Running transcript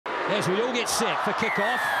as we all get set for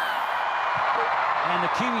kick-off. And the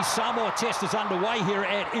Kiwis Samoa test is underway here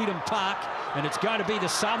at Eden Park. And it's going to be the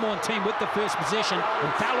Samoan team with the first possession.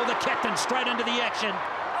 And Paulo, the captain, straight into the action.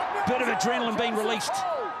 Bit of adrenaline being released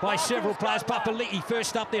by several players. Papali'i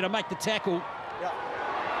first up there to make the tackle.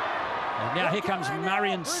 And now here comes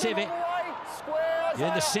Marian Seve. In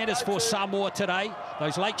the centres for Samoa today.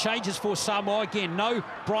 Those late changes for Samoa. Again, no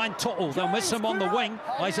Brian To'o. They'll miss him on the wing.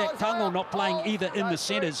 Isaac Tango not playing either in the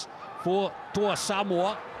centres for Toa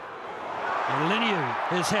Samoa. And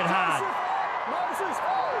Liniu is hit hard.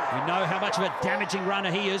 We know how much of a damaging runner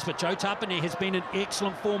he is, but Joe Tapine has been in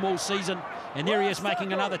excellent form all season. And there he is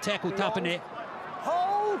making another tackle, Tapine.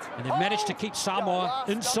 And they've managed to keep Samoa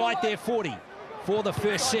inside their 40 for the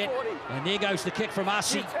first set. And there goes the kick from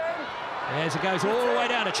Asi. As it goes all the way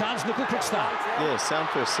down to chance, Nickel Krukstad. Yeah, sound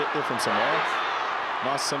first set there from Samoa.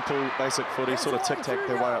 Nice, simple, basic footy, sort of tic-tac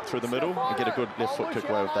their way up through the middle and get a good left foot kick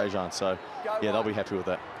away with Dejan. So, yeah, they'll be happy with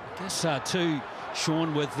that. I guess, too,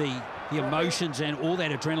 Sean, with the emotions and all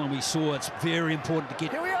that adrenaline we saw, it's very important to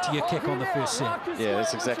get to your kick on the first set. Yeah,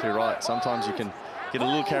 that's exactly right. Sometimes you can get a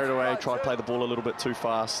little carried away, try to play the ball a little bit too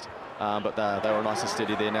fast, but they were nice and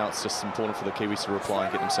steady there. Now it's just important for the Kiwis to reply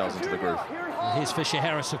and get themselves into the groove. Here's Fisher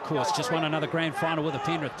Harris, of course, just won another grand final with the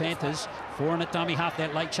Penrith Panthers. 4 in at dummy half,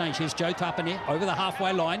 that late change. Here's Joe Tapine over the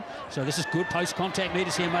halfway line. So this is good post-contact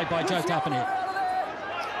meters here made by Joe Tapine.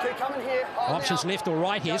 Options left or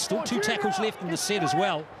right here. Still 2 tackles left in the set as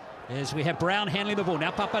well. As we have Brown handling the ball.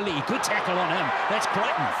 Now Papali'i, good tackle on him. That's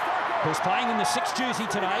Crichton, who's playing in the 6th jersey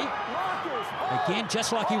today. Again,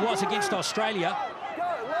 just like he was against Australia.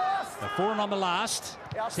 So 4 on the last.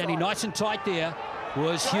 Standing nice and tight there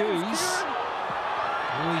was Hughes.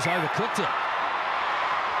 Oh, he's overcooked it.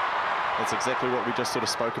 That's exactly what we just sort of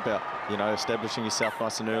spoke about. You know, establishing yourself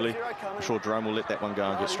nice and early. I'm sure Jerome will let that one go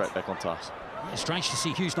and get straight back on task. Yeah, strange to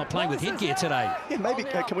see Hughes not playing with headgear today. Yeah, maybe.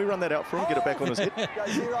 Can we run that out for him? Get it back on his head?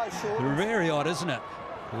 Very odd, isn't it?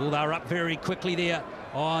 Well, they're up very quickly there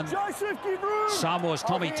on Samoa's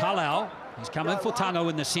Tommy Talau. He's come in for Tango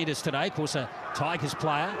in the centres today. Of course, a Tigers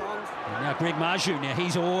player. And now Greg Maju. Now,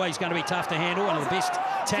 he's always going to be tough to handle. One of the best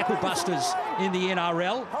tackle busters in the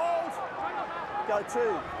NRL.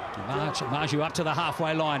 Maju up to the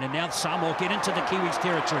halfway line. And now Samoa get into the Kiwis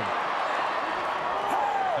territory.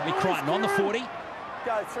 It'll be Crichton on the 40.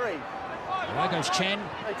 There goes Chan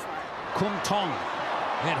Kung Tong.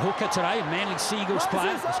 That hooker today, Manly Seagulls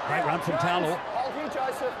player. That's a great run from Paulo.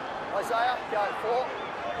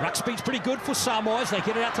 Ruck speed's pretty good for Samoa as they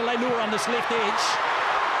get it out to Leilua on this left edge.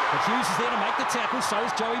 But Hughes is there to make the tackle, so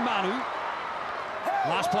is Joey Manu.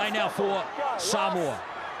 Last play now for Samoa.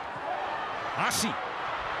 Asi.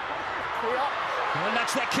 And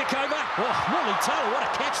that's that kick over. Oh, Wally Taylor, what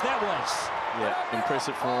a catch that was. Yeah,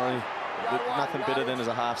 impressive for Ronnie. Nothing better than as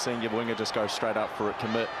a half seeing your winger just go straight up for it,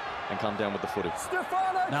 commit, and come down with the footy.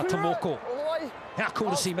 Now Tomoko. How cool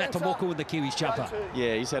to see Matt Tomoko with the Kiwis jumper.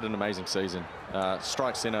 Yeah, he's had an amazing season.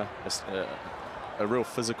 Strike centre, a real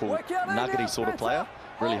physical, nuggety sort of player.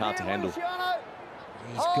 Really hard to handle.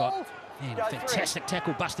 He's got fantastic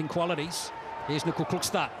tackle busting qualities. Here's Nickel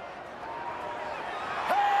Krukstad.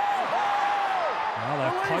 Well,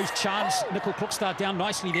 they closed chance. Nickel Krukstad down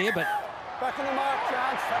nicely there, but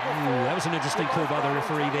that was an interesting call by the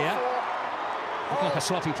referee there. Looked like a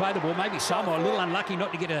sloppy play the ball. Maybe Samoa a little unlucky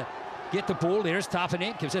not to get the ball. There's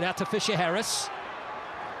Tapine, gives it out to Fisher Harris.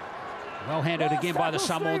 Well handled again by the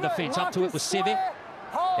Samoan defence. Up to it was Seve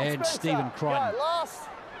and Stephen Crichton.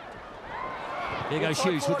 There goes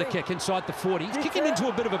Hughes with the kick inside the 40. He's kicking into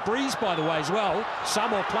a bit of a breeze, by the way, as well.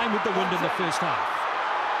 Samoa playing with the wind in the first half.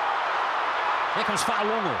 Here comes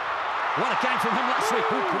Fa'alongo. What a game from him last week. Ooh,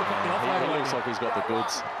 could have got the offload. He looks like he's got the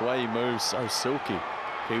goods. The way he moves, so silky.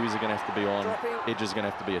 Kiwis are going to have to be on. Edges are going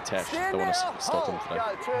to have to be attached. They want to stop him today.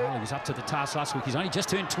 Well, he was up to the task last week. He's only just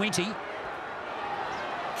turned 20.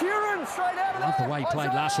 I love the way he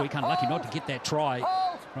played last week. Unlucky not to get that try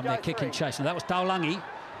from that kick and chase. Now, that was Taulangi.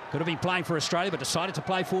 Could have been playing for Australia, but decided to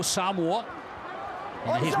play for Samoa.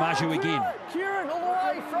 And here's Maju again.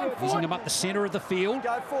 Using him up the centre of the field.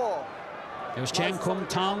 There was Chan Kung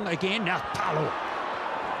Tong again. Now Paulo.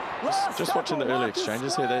 Just watching the early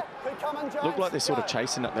exchanges here, they look like they're sort of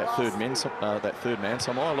chasing up that third man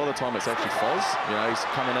Samoa. A lot of the time it's actually Foz. You know, he's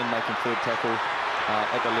coming in, making third tackle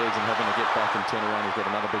at the legs and having to get back and turn around. He's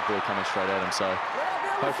got another big boy coming straight at him. So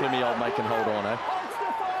hopefully me old mate can hold on, eh?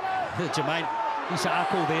 Jermaine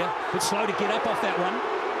Isa'ako there, but slow to get up off that one.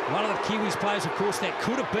 One of the Kiwis players, of course, that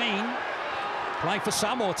could have been playing for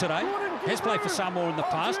Samoa today. Has played for Samoa in the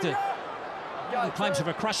past. The claims of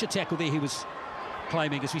a crusher tackle there he was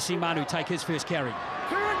claiming as we see Manu take his first carry.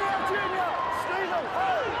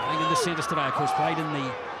 Playing in the centres today, of course, played in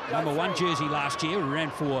the #1 jersey last year, ran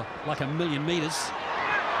for like 1,000,000 metres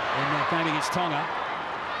in that game against Tonga.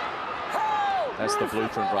 That's the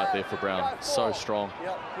blueprint right there for Brown. So strong,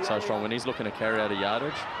 so strong. When he's looking to carry out a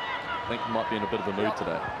yardage, I think he might be in a bit of a mood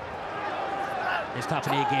today. There's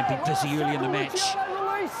Tapani again, been busy early in the match.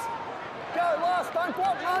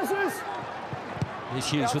 There's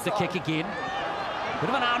Hughes with the kick again. Bit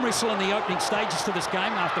of an arm wrestle in the opening stages to this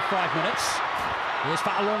game after 5 minutes. There's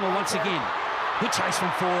Fa'alonga once again. Good chase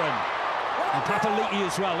from Foran. And Papali'i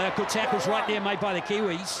as well. Good tackles right there made by the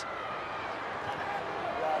Kiwis.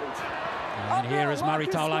 And here is Murray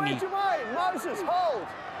Taulangi.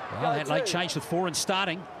 Well, that late change with Foran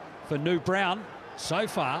starting for New Brown. So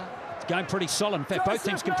far, it's going pretty solid. In fact, both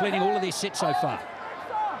teams completing all of their sets so far.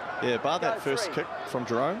 Yeah, bar that first kick from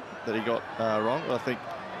Jerome that he got wrong. I think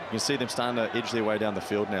you can see them starting to edge their way down the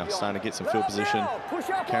field now, starting to get some field position,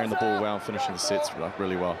 carrying the ball well and finishing the sets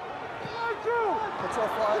really well.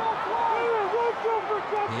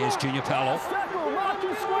 Here's Junior Paulo.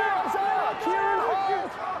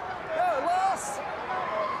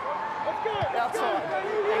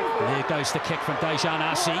 There goes the kick from Dejan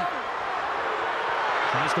Arce.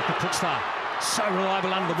 Tries to Kapusta. So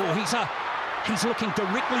reliable under the ball. He's looking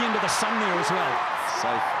directly into the sun there as well.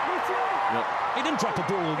 Safe. Yep. He didn't drop a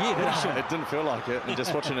ball all year, did he, Sean? It didn't feel like it. And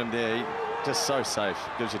just watching him there, just so safe.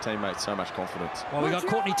 Gives your teammates so much confidence. Well, we got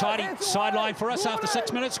Courtney Tidy sideline for us after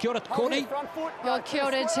 6 minutes. Kia ora, Courtney. Well, kia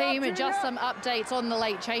ora, team. Just some updates on the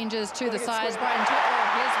late changes to the sides. Brian Tuttle,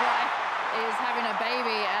 his wife, is having a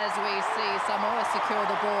baby as we see Samoa secure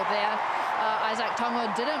the ball there. Isaac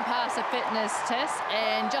Tonga didn't pass a fitness test,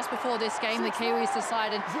 and just before this game, the Kiwis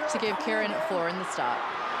decided to give Kieran Foran the start.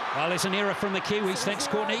 Well, there's an error from the Kiwis. Thanks,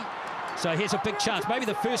 Courtney. So here's a big chance. Maybe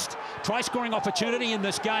the first try-scoring opportunity in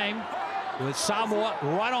this game with Samoa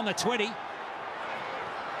right on the 20.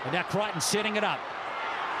 And now Crichton setting it up.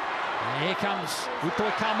 And here comes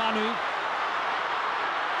Utoi Kamanu.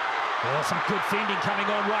 Oh, some good fending coming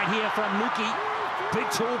on right here from Luki. Big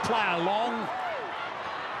tall player, long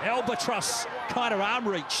albatross kind of arm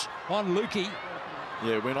reach on Luki.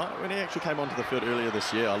 Yeah, when he actually came onto the field earlier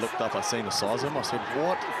this year, I looked up, I seen the size of him. I said,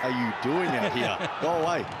 what are you doing out here? Go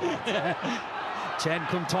away. Chan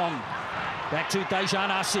Kumtong back to Dejan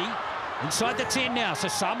Arce. Inside the 10 now, so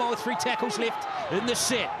Samoa with 3 tackles left in the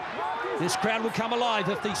set. This crowd will come alive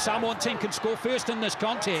if the Samoan team can score first in this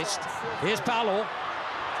contest. Here's Paulo.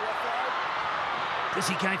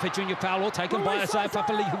 Busy game for Junior Paulo, taken by Isaiah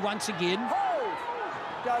Papali'i once again.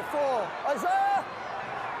 Go for Isaiah.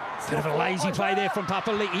 Bit of a lazy play there from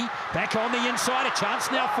Papali'i. Back on the inside, a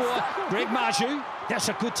chance now for Greg Maju. That's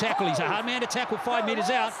a good tackle. He's a hard man to tackle 5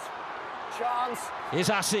 metres out.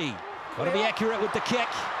 Here's Arce. Got to be accurate with the kick.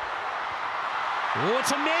 Oh,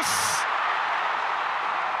 it's a mess.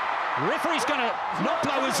 Referee's going to not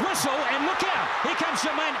blow his whistle, and look out. Here comes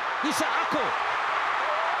Jermaine Isaako.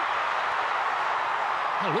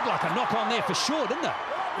 It looked like a knock on there for sure, didn't it?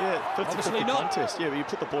 Yeah, 50-50 contest. Yeah, but you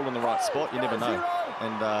put the ball in the right spot, you never know.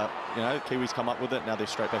 And, you know, Kiwis come up with it, now they're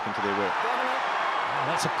straight back into their work. Oh,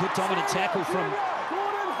 that's a good dominant tackle from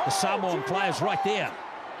the Samoan players right there.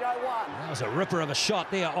 That was a ripper of a shot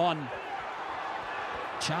there on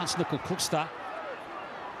Chance Nicol-Cookster.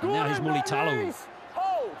 And now here's Muli Talu.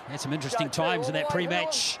 Had some interesting times in that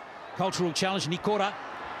pre-match cultural challenge. Nikora,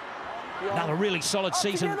 another really solid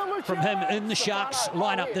season from him in the Sharks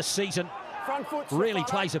lineup this season. Really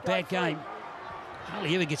plays a bad game.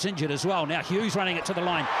 Hardly ever gets injured as well. Now Hughes running it to the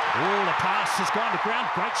line. Oh, the pass has gone to ground.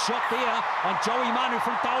 Great shot there on Joey Manu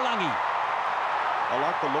from Taulangi. I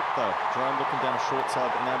like the look though. Jerome looking down a short side,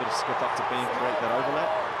 being able to skip up to being create that overlap.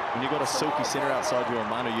 When you've got a silky centre outside you on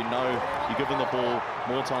Manu, you know you give him the ball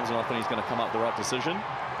more times than often he's going to come up the right decision.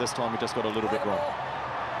 This time he just got a little bit wrong.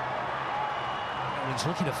 He was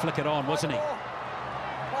looking to flick it on, wasn't he?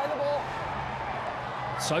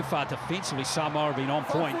 So far defensively, Samoa have been on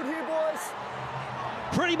point.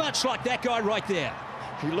 Pretty much like that guy right there.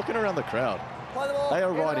 You're looking around the crowd. They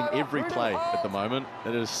are riding every play at the moment.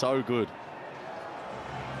 It is so good.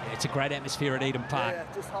 It's a great atmosphere at Eden Park.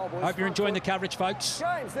 Hope you're enjoying the coverage, folks.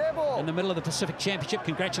 In the middle of the Pacific Championship,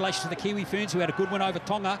 congratulations to the Kiwi Ferns, who had a good win over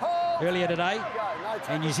Tonga earlier today.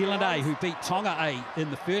 And New Zealand A, who beat Tonga A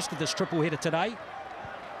in the first of this triple header today.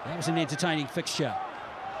 That was an entertaining fixture.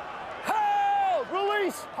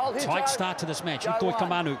 Tight start to this match. Utoi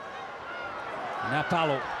Kamanu. Now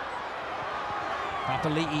Paulo.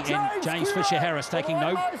 Papali'i and James Fisher-Harris taking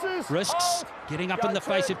no risks. Getting up in the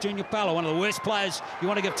face of Junior Paulo, one of the worst players you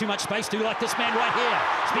want to give too much space to, like this man right here,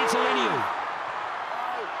 Spencer Leniu.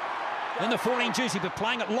 In the 14 jersey, but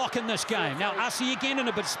playing at lock in this game. Now Arce again in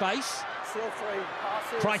a bit of space.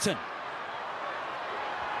 Crichton.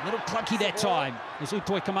 A little clunky that time as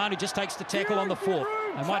Utoi Kamanu just takes the tackle on the fourth.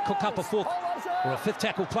 They might cook up a fourth or a fifth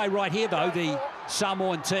tackle play right here, though, the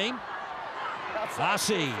Samoan team.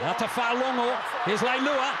 Asi, Atafalongo, here's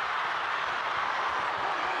Leilua.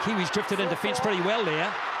 Kiwis drifted in defence pretty well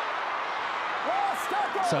there.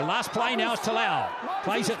 So last play now is Talau.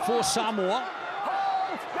 Plays it for Samoa.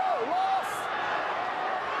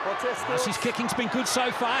 Asi's kicking's been good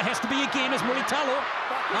so far. Has to be again as Muritalo.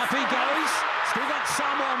 Up he goes. Still got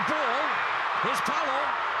Samoan ball. Here's Palo.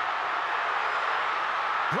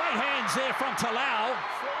 Great hands there from Talau.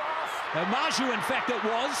 Maju, in fact, it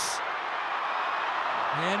was.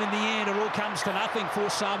 And in the end, it all comes to nothing for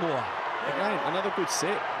Samoa. Again, another good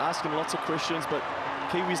set, asking lots of questions, but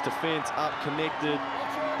Kiwis defence up, connected,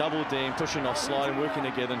 double deem, pushing off, sliding, working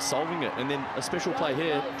together and solving it. And then a special play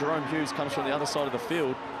here, Jerome Hughes comes from the other side of the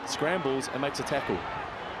field, scrambles and makes a tackle.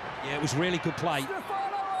 Yeah, it was really good play.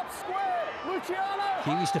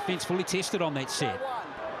 Kiwis defence fully tested on that set,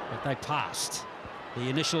 but they passed the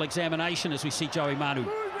initial examination as we see Joey Manu.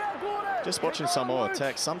 Just watching Samoa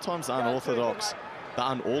attack, sometimes the unorthodox, the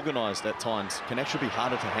unorganised at times can actually be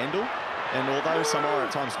harder to handle. And although Samoa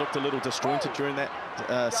at times looked a little disjointed during that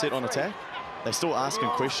set on attack, they're still asking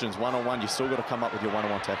questions one-on-one. You still got to come up with your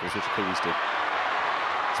one-on-one tackles, which Kiwis did.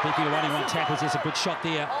 Speaking of one-on-one tackles, there's a good shot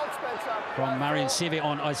there from Marion Seve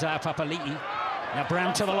on Isaiah Papali'i. Now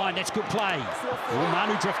Brown to the line, that's good play.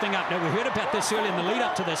 Manu drifting up. Now we heard about this early in the lead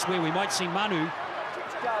up to this, where we might see Manu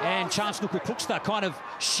and Chance Nuku-Klukstad kind of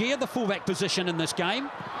share the fullback position in this game.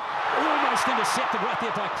 Almost intercepted right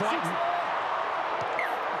there by Crichton.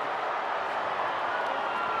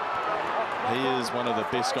 He is one of the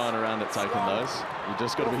best going around at taking those. You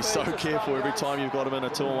just got to be so careful every time you've got him in a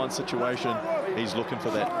 2-on-1 situation. He's looking for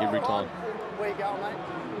that every time. Where you going, mate?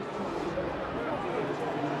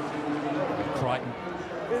 Crichton.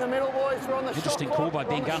 In the middle, boys. We're on the Interesting shot call clock.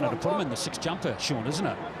 by Ben Gunner to put him in the sixth jumper, Sean, isn't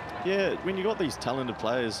it? Yeah, when you got these talented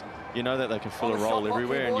players, you know that they can fill a role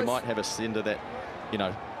everywhere, and you might have a sender that, you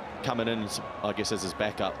know, coming in, I guess, as his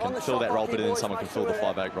backup, can fill that role, but then someone can fill the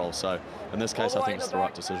 5'8" role. So in this case, I think it's the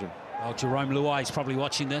right decision. Well, Jerome Luai is probably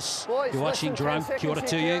watching this. You're watching, Jerome. Kia ora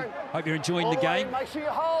to you. Hope you're enjoying the game. Make sure you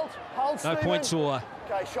hold. No points or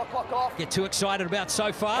shot clock off. get too excited about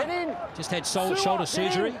so far. Just had shoulder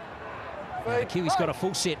surgery. The Kiwis got a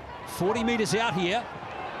full set. 40 metres out here.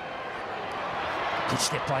 Good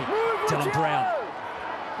step by Dylan Brown.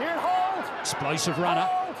 Explosive runner.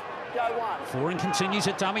 Foreign continues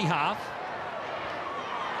at dummy half.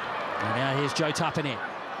 And now here's Joe Tapanet.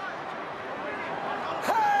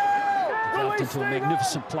 Developed into a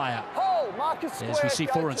magnificent player. As we see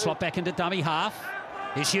Foreign slot back into dummy half.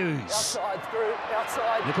 Here's Hughes.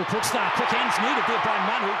 Nuku-Klukstad, quick hands needed there by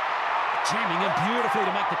Manu. Jamming in beautifully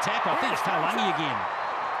to make the tackle. I think it's Talangi again.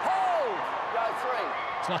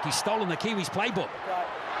 It's like he's stolen the Kiwis playbook.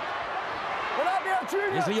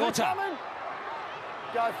 Here's Leota.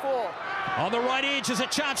 Go 4. On the right edge, there's a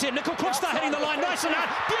chance here. Nuku-Klukstad hitting the line, nice and hard.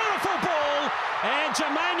 Beautiful ball. And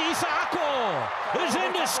Jermaine Isaako is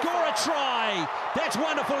in to score a try. That's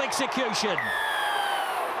wonderful execution.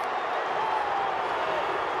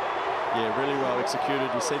 Yeah, really well executed.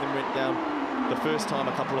 You see them went down the first time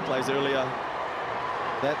a couple of plays earlier.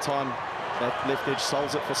 That time, that left edge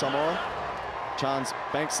solves it for Samoa. Chance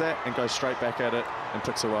banks that and goes straight back at it and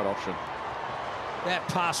picks the right option. That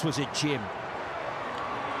pass was a gem.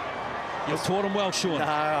 You've taught him well, Sean.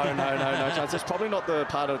 No, Chance. It's probably not the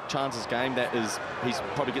part of Chance's game that he's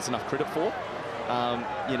probably gets enough credit for.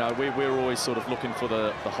 You know, we're always sort of looking for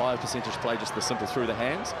the higher percentage play, just the simple through the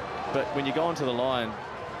hands. But when you go onto the line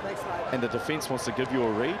and the defence wants to give you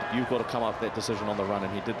a read, you've got to come up with that decision on the run,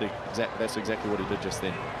 and he did that's exactly what he did just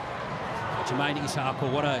then. Jermaine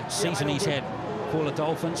Isaako, what a season he's had for the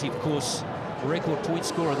Dolphins. He, of course, record point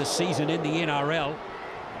scorer this season in the NRL.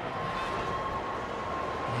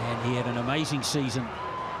 And he had an amazing season.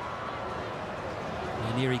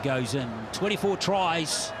 And here he goes in. 24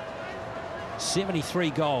 tries, 73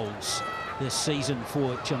 goals this season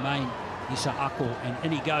for Jermaine Isaako. And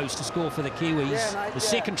in he goes to score for the Kiwis. The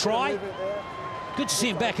second try. Good to see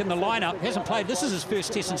him back in the lineup. Hasn't played. This is his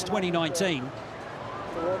first test since 2019.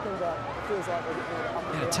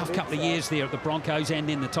 Had a tough couple of years there at the Broncos and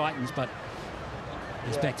then the Titans, but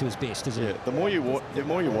he's back to his best, isn't he? The more you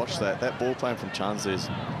watch that ball playing from Chance is,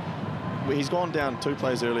 he's gone down 2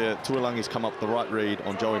 plays earlier. Tuolangi's come up the right read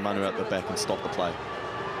on Joey Manu at the back and stopped the play.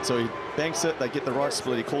 So he banks it, they get the right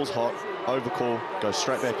split, he calls hot, overcall, goes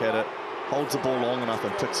straight back at it, holds the ball long enough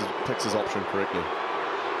and picks his option correctly.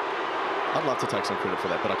 I'd love to take some credit for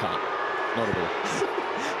that, but I can't. Not at all.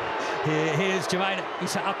 Here's Jermaine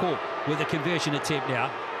Isaako with a conversion attempt now.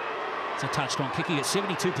 It's a touched on, kicking at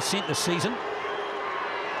 72% this season.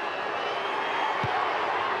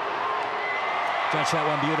 Judged that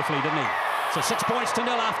one beautifully, didn't he? So 6 points to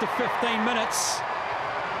nil after 15 minutes.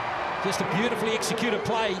 Just a beautifully executed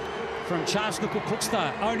play from Charles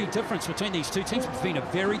Cooksta. Only difference between these two teams, it's been a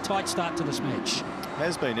very tight start to this match.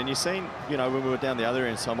 Has been, and you've seen, you know, when we were down the other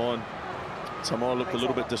end, Samoa looked a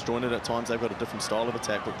little bit disjointed at times. They've got a different style of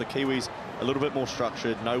attack, but the Kiwis a little bit more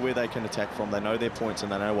structured, know where they can attack from, they know their points,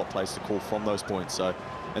 and they know what plays to call from those points. So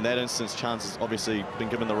in that instance, Chance has obviously been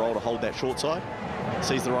given the role to hold that short side,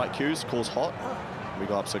 sees the right cues, calls hot, we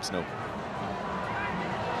go up 6-0.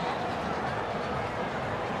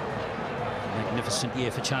 Magnificent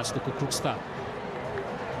year for Chance Cooksta.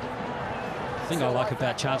 The thing I like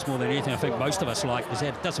about Chance more than anything, I think most of us like, is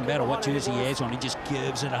that it doesn't matter what jersey he has on, he just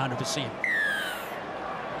gives it 100%.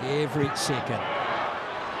 Every second.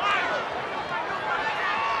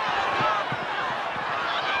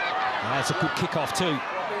 That's a good kickoff too.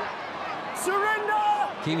 Surrender!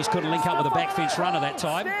 Kiwis couldn't link up with a back fence runner that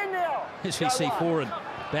time. As we see forward,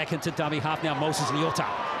 back into dummy half now, Moses Leota.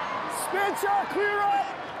 Spencer, clear up!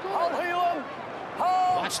 Hold Helam!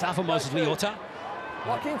 Hold! Nice stuff for Moses Leota.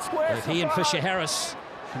 Locking square. If he and Fisher Harris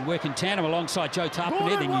can work in tandem alongside Joe Tarpon,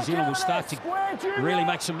 then New Zealand will start to really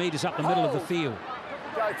make some metres up the middle of the field.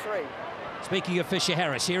 Go 3. Speaking of Fisher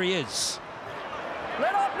Harris, here he is.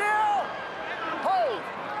 Let up now! Hold!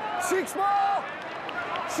 6 more!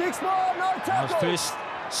 6 more, no tackle! First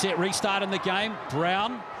set restart in the game,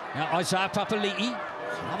 Brown. Now Isaiah Papali'i,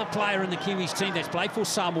 another player in the Kiwis team that's played for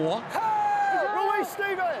Samoa. Hey! Release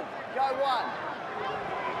Stephen! Go 1.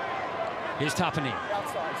 Here's Tapani.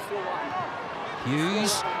 Outside, still 1.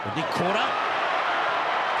 Hughes, the big quarter.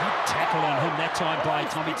 Good tackle on him that time by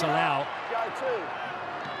Tommy Talau. Go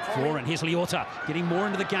 2. 4, and here's Leota getting more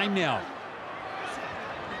into the game now.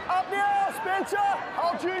 Up now, Spencer!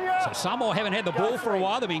 Hold Junior! So Samoa haven't had the ball for a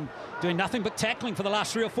while. They've been doing nothing but tackling for the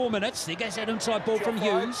last 3 or 4 minutes. There goes that inside ball from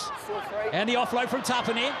Hughes. And the offload from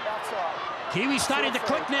Tapani. Kiwi starting to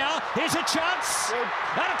click now. Here's a chance.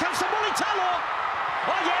 Out it comes to Mulitalo.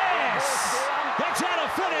 Oh, yes! That's how to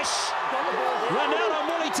finish. Ronaldo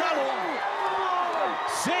Mulitalo.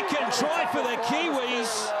 Second try for the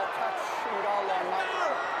Kiwis.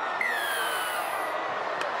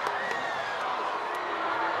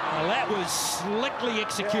 Well, that was slickly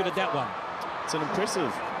executed, that one. It's an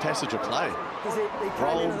impressive passage of play.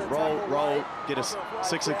 Roll, get us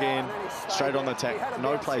 6 again, straight on the attack.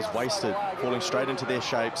 No plays wasted, falling straight into their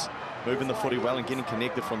shapes, moving the footy well and getting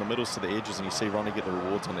connected from the middles to the edges, and you see Ronnie get the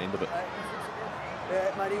rewards on the end of it.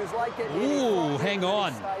 Ooh, hang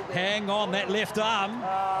on, that left arm.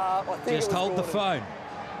 Just hold the phone.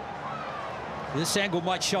 This angle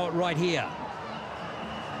might show it right here.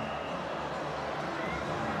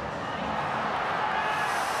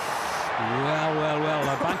 Well,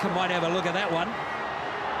 the bunker might have a look at that one.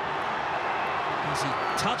 Has he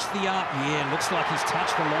touched the arm? Yeah, looks like he's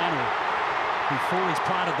touched the line before he's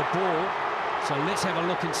parted the ball. So let's have a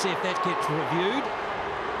look and see if that gets reviewed.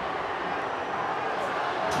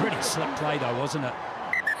 Pretty slick play though, wasn't it?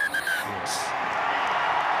 Yes.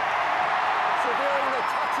 Securing the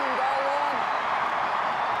touching goal line.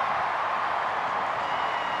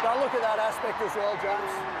 Now look at that aspect as well,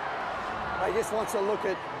 James. He just wants to look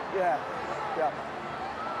at, yeah.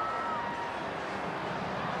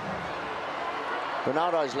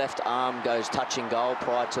 Ronaldo's left arm goes touching goal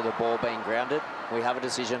prior to the ball being grounded. We have a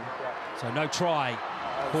decision. So no try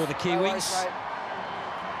for the Kiwis.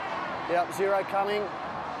 Yep, 0 coming.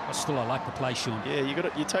 But still, I like the play, Sean. Yeah, you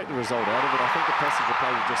take the result out of it. I think the passage of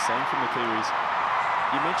play we've just seen from the Kiwis.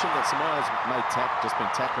 You mentioned that Samoa's just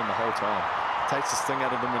been tackling the whole time. Takes the sting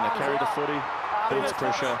out of them when they carry the footy, builds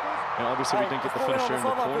pressure. And obviously we didn't get the finisher in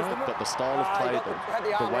the corner, but the style of play,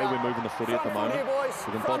 the way we're moving the footy at the moment,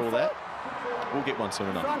 we can bottle that. We'll get one soon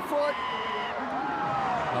enough.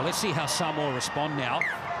 Well, let's see how Samoa respond now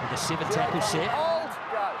with a 7 tackle set.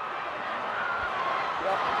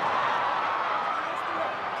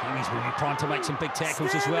 Kiwis will be primed to make some big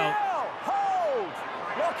tackles as well. Hold!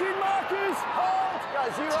 Lock in, Marcus! Hold!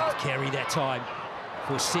 Go 0. Tough carry that time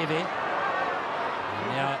for Seve.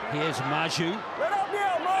 Now here's Maju. Let up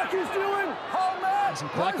now, Marcus doing. Hold, man!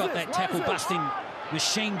 Hasn't quite got that tackle-busting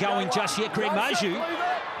machine going just yet, Greg Maju.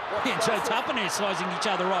 And Joe Tapane slicing each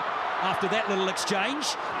other up after that little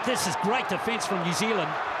exchange. This is great defence from New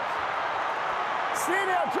Zealand.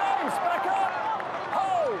 Stand out, James, back up.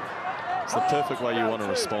 Hold. It's the perfect way you want to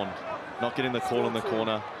respond. Not getting the call in the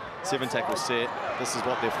corner. 7 tackle set. This is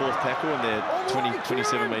what their 4th tackle, and they're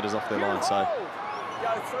 27 metres off their line. So,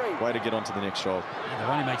 way to get on to the next job. They've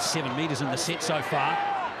only made 7 metres in the set so far.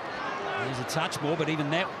 There's a touch more, but even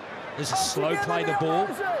that Is a slow play the ball.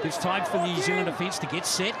 Gives time for the New Zealand defence to get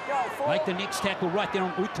set. Make the next tackle right there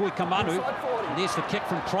on Utoi Kamanu. And there's the kick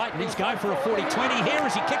from Crichton. He's going for a 40-20 here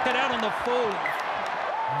as he kicked it out on the full.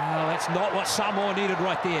 Oh, that's not what Samoa needed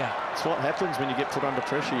right there. It's what happens when you get put under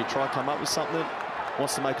pressure. You try to come up with something,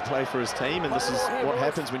 wants to make a play for his team, and this is what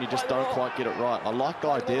happens when you just don't quite get it right. I like the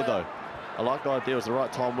idea, though. I like the idea. It was the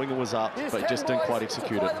right time. Winger was up, but he just didn't quite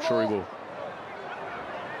execute it. I'm sure he will.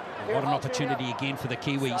 What an opportunity again for the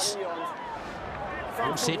Kiwis.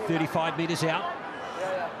 Full set, 35 metres out.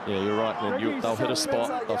 Yeah, you're right, man. They'll hit a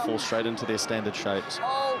spot, they'll fall straight into their standard shapes.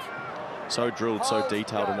 So drilled, so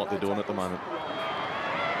detailed in what they're doing at the moment.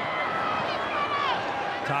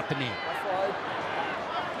 Tapine.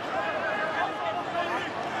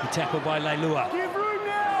 He tackled by Leilua.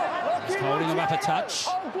 He's holding him up a touch.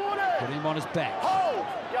 Putting him on his back.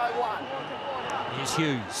 Here's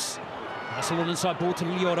Hughes. That's a little inside ball to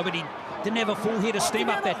Leota, but he didn't have a full head of steam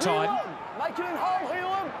up that time.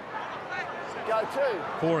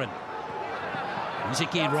 Foran. He's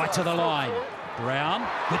again right to the line. Brown.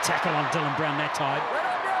 Good tackle on Dylan Brown that time.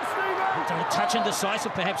 A touch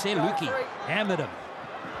indecisive perhaps there. Luki hammered him.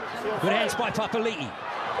 Good hands by Papali'i.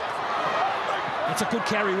 That's a good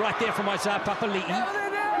carry right there from Isaiah Papali'i.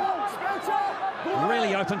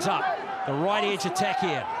 Really opens up the right edge attack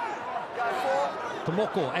here.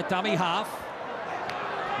 Tomoko at dummy half.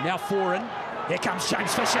 Now Foran. Here comes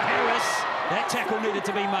James Fisher-Harris. That tackle needed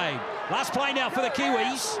to be made. Last play now for the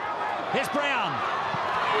Kiwis. Here's Brown.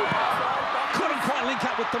 Couldn't quite link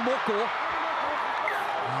up with Tomoko.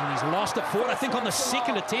 And he's lost it forward, I think, on the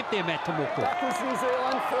second attempt there, Matt Tomoko. New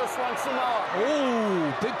Zealand, first one Samoa.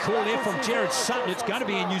 Oh, big call there from Jared Sutton. It's going to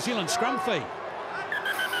be a New Zealand scrum fee.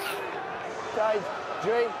 Okay, G.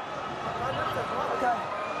 Okay.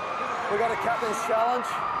 We got a captain's challenge.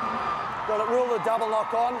 Got to rule the double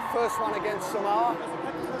knock on. First one against Samoa.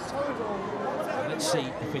 Let's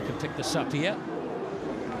see if we can pick this up here.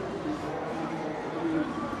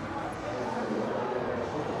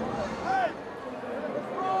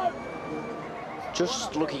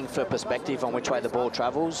 Just looking for perspective on which way the ball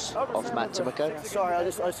travels off Matt Timoko. Sorry, I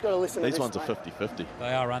just got to listen to These this. ones are 50-50.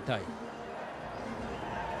 They are, aren't they?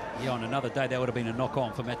 Yeah, on another day, that would have been a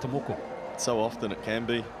knock-on for Matt Tomoko. So often it can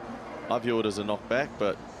be. I view it as a knockback,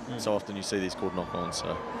 but so often you see these called knock-ons.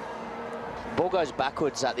 So. Ball goes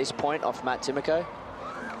backwards at this point off Matt Timoko.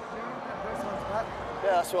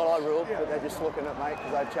 Yeah, that's what I ruled, but they're just looking at me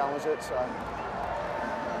because they've challenged it, so...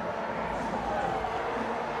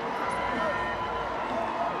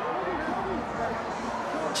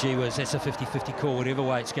 Gee whiz, that's a 50-50 call, whatever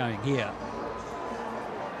way it's going here.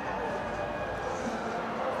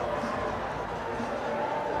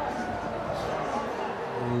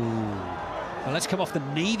 Ooh. Well, let's come off the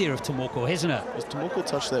knee there of Tomoko, hasn't it? Has Tomoko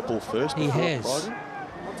touched that ball first? He before, has.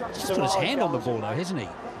 Biden? Just put his hand on the ball, though, hasn't he?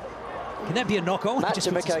 Can that be a knock-on? Matt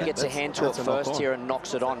Timoko gets a hand to it first here and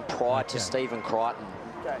knocks it on prior to Stephen Crichton.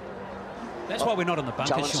 That's why we're not on the bunker.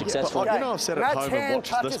 Challenge Sean. successful. You know, I've sat at home and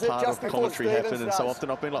watched this part of commentary happen, and so often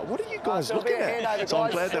I've been like, what are you guys looking at? So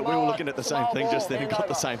I'm glad that we were looking at the same thing just then and got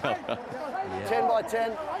the same outcome. 10 by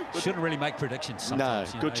 10. Shouldn't really make predictions No,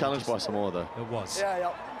 sometimes. good challenge by Samoa, though. It was.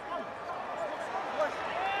 Yeah.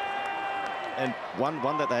 And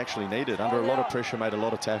one that they actually needed. Under a lot of pressure, made a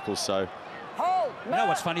lot of tackles, so... You know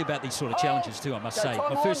what's funny about these sort of challenges too, I must say,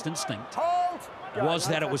 my first instinct was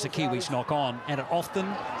that it was a Kiwis knock-on, and it often,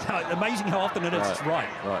 amazing how often it is, it's right.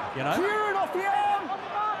 You know? Clear it off the arm.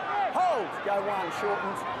 Hold. Go one,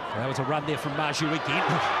 shortened. That was a run there from Maju again.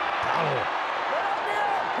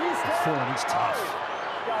 Foran, he's tough.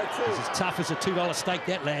 He's as tough as a $2 steak,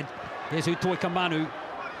 that lad. There's Utoi Kamanu.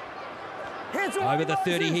 Over the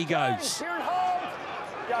 30 he goes.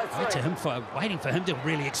 Waiting for him to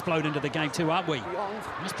really explode into the game too, aren't we?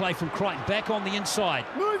 Nice play from Crichton, back on the inside.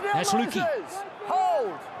 That's Luki.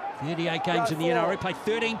 38 games in the NRL, played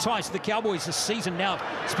 13 times for the Cowboys this season. Now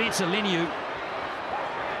Spencer Leniu.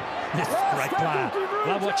 Great player.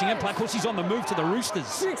 Love watching him play. Of course, he's on the move to the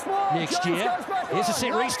Roosters next year. Here's a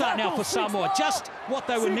set restart now for Samoa. Just what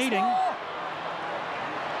they were needing.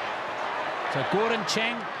 So Gordon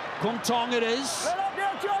Chang, Kumtong it is.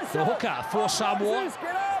 The hooker for Samoa.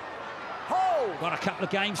 Got a couple of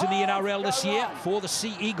games in the NRL this year for the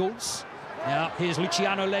Sea Eagles. Now, here's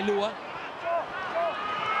Luciano Leilua.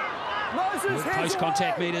 Close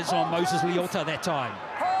contact meters on Moses Leota that time.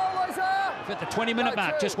 At the 20-minute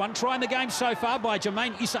mark, just one try in the game so far by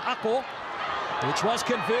Jermaine Isaako, which was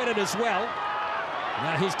converted as well.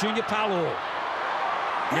 Now here's Junior Paulo.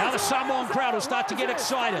 Now the Samoan crowd will start to get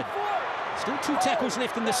excited. Still 2 tackles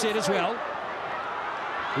left in the set as well.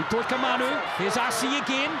 Utoi Kamanu, here's RC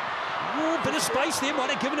again. Ooh, bit of space there,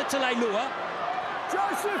 might have given it to Leilua.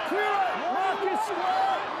 Joseph, clear it. Marcus,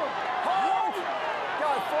 square. Hold.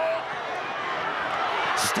 Go forward.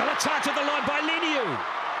 Still a charge at the line by Leniu.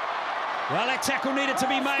 Well, that tackle needed to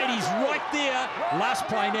be made. He's right there. Last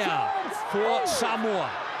play now for Samoa.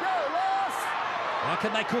 How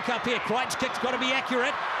can they cook up here? Crichton's kick's got to be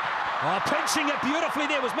accurate. Oh, pinching it beautifully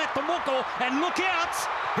there was Matamoko. And look out.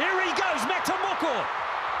 Here he goes, Matamoko.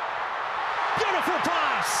 Beautiful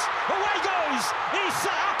pass. Away goes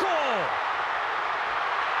Isaako.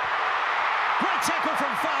 Great tackle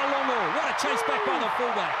from Fa'alongo. What a chase back by the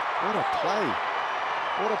fullback. What a play.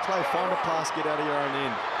 What a play. Find a pass, get out of your own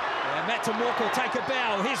end. Yeah, Matamoko take a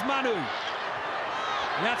bow. Here's Manu.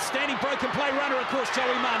 An outstanding broken play runner, of course,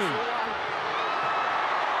 Joey Manu.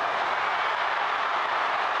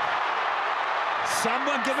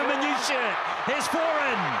 Someone give him a new shirt. Here's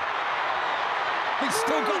Foran. He's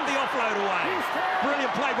still got the offload away.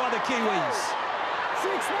 Brilliant play by the Kiwis.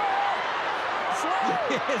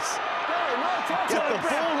 Yes. Get the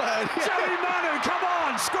ball, lad. Joey Manu, come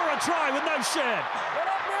on, score a try with no shirt.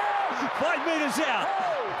 5 metres out.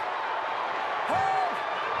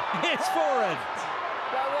 It's Foran.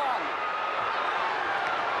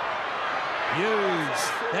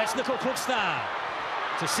 Hughes. That's Nickel Klukstad.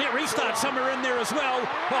 To set restart somewhere in there as well.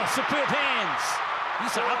 Oh, superb hands.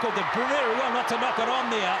 Isaako did very well not to knock it on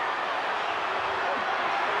there.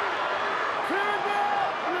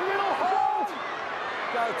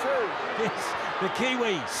 Yes, the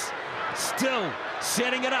Kiwis still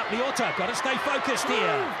setting it up. Leota got to stay focused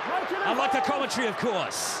here. Unlike the commentary, of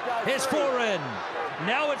course. Here's Foran.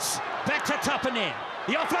 Now it's back to Tapane.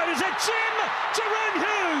 The offload is a gem. Jerome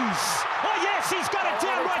Hughes. Oh yes, he's got it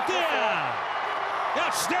down right there.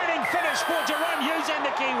 Outstanding finish for Jerome Hughes and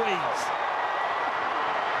the Kiwis.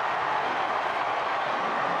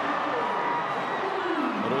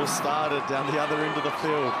 It all started down the other end of the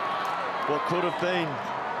field. What could have been.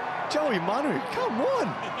 Joey Manu, come on.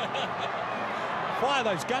 Fire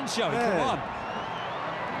those guns, Joey, Man. come on.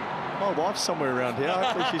 My wife's somewhere around here.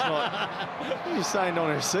 Hopefully she's not. She's staying on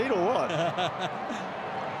her seat or what?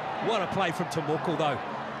 What a play from Tomoko, though.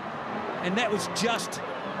 And that was just,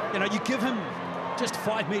 you know, you give him just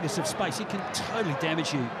 5 metres of space, he can totally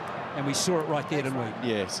damage you. And we saw it right there, didn't we?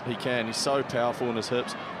 Yes, he can. He's so powerful in his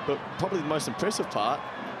hips. But probably the most impressive part,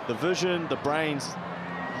 the vision, the brains,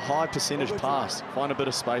 high percentage pass. Find a bit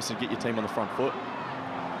of space and get your team on the front foot.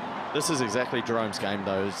 This is exactly Jerome's game,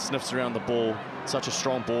 though. He sniffs around the ball, such a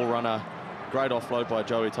strong ball runner. Great offload by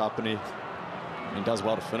Joey Tapane. And does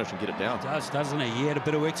well to finish and get it down. He does, doesn't he? He had a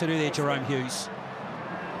bit of work to do there, Jerome Hughes.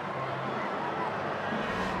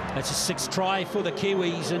 That's a 6th try for the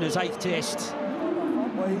Kiwis in his 8th test.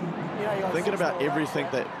 Thinking about everything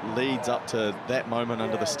that leads up to that moment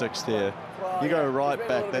under the sticks there, you go right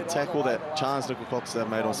back. That tackle that Chance Nickel Klukstad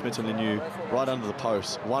made on Smith and Leniu, right under the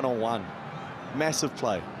post, one-on-one. Massive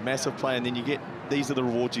play, and then you get, these are the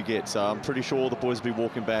rewards you get. So I'm pretty sure the boys will be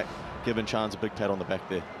walking back, giving Chance a big pat on the back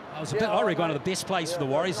there. It was a bit, I reckon, one of the best plays for the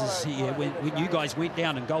Warriors is here when you guys went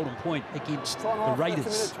down in Golden Point against the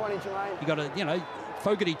Raiders. You got to, you know,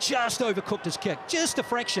 Fogarty just overcooked his kick, just a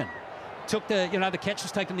fraction. Took the, you know, the catch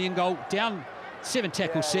was taken the end goal, down 7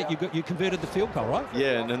 tackle set, you converted the field goal, right?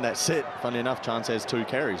 Yeah, and in that set, funny enough, Chance has 2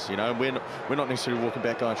 carries, you know, and we're not necessarily walking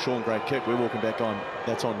back on Sean, great kick, we're walking back on,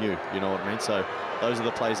 that's on you know what I mean? So those are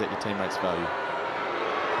the plays that your teammates value.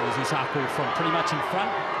 There's Isaako from pretty much in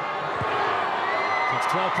front. So it's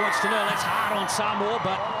 12 points to 0, that's hard on Samoa,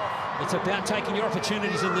 but it's about taking your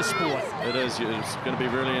opportunities in this sport. It is. It's going to be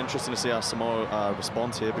really interesting to see how Samoa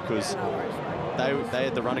responds here, because they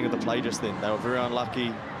had the running of the play just then. They were very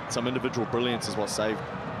unlucky. Some individual brilliance is what saved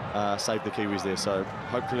the Kiwis there. So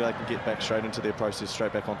hopefully they can get back straight into their process,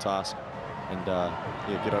 straight back on task, and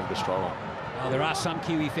yeah, get over this try line. Well, there are some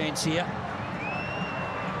Kiwi fans here.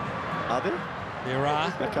 Are there? There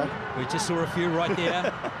are. Okay. We just saw a few right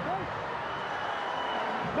there.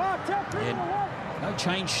 And no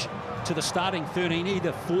change to the starting 13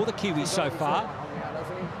 either for the Kiwis so far.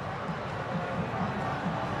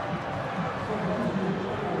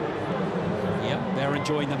 Yep, they're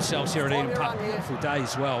enjoying themselves here at Eden Park. Beautiful day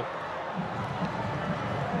as well.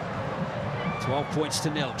 12 points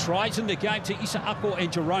to 0. Tries in the game to Isaako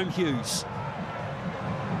and Jerome Hughes.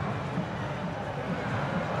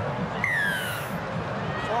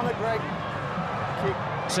 On it, Greg. Kick.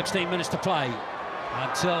 16 minutes to play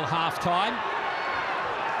until half-time.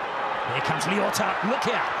 Here comes Leota. Look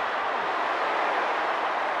out.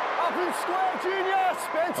 Up in square, Junior.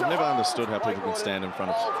 Spencer. I've never understood how people can stand in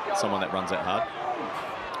front of someone that runs that hard.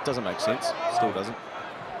 Doesn't make sense. Still doesn't.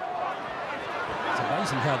 It's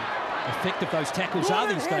amazing how effective those tackles are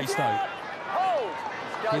these days, though.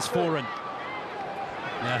 Here's Foran.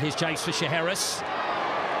 Now here's James Fisher-Harris.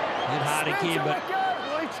 Hit hard again, but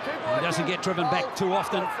he doesn't get driven back too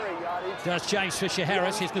often. Does James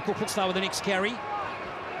Fisher-Harris. Here's Nicole Pitstow with the next carry.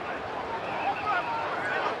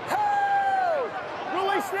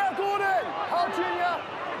 Release now, Gordon. Hold, Junior.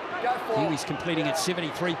 Go for Kiwis completing at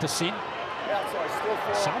 73%.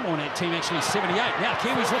 Samoa on that team actually 78. Now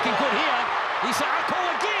Kiwis looking good here. Isako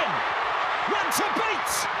again. Run to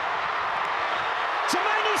beat.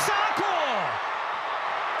 Jermaine Isako.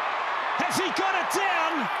 Has he got it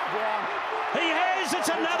down? He has. It's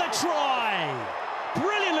another try.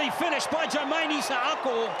 Brilliantly finished by Jermaine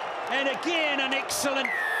Isako. And again, an excellent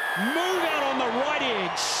move out on the right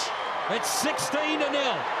edge. It's 16-0.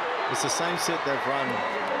 It's the same set they've run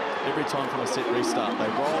every time from a set restart. They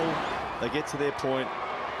roll, they get to their point.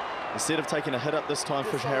 Instead of taking a hit up this time,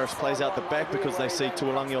 Fisher-Harris plays out the back because they see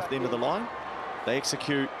Tuolangi off the end of the line. They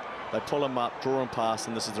execute, they pull him up, draw him past,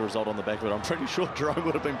 and this is the result on the back of it. I'm pretty sure Jerome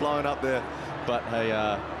would have been blown up there, but hey,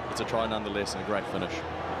 it's a try nonetheless and a great finish.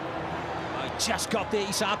 He just got there,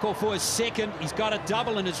 Isako, for his second. He's got a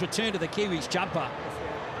double in his return to the Kiwis jumper.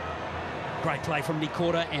 Great play from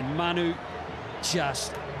Nikora, and Manu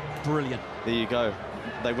just brilliant. There you go.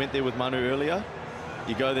 They went there with Manu earlier.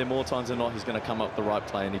 You go there more times than not, he's going to come up the right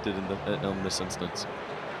play, and he did in this instance.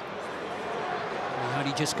 And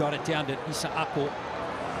he just got it down to Isako.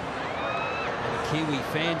 And the Kiwi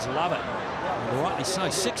fans love it. And rightly so.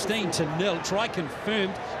 16-0. Try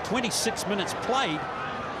confirmed. 26 minutes played.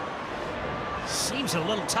 Seems a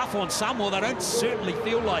little tough on Samoa. They don't certainly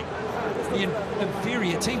feel like the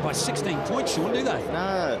inferior team by 16 points, Sean, do they?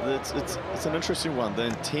 No, it's an interesting one. The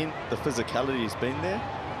intent, the physicality has been there.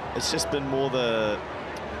 It's just been more the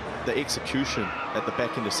execution at the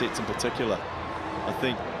back end of sets in particular. I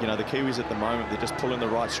think, you know, the Kiwis at the moment, they're just pulling the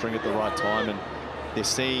right string at the right time, and they're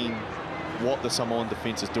seeing what the Samoan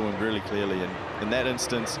defence is doing really clearly. And in that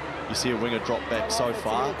instance, you see a winger drop back so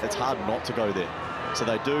far, it's hard not to go there. So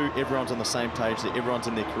they do, everyone's on the same page, everyone's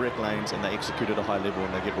in their correct lanes, and they execute at a high level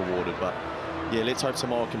and they get rewarded. But yeah, let's hope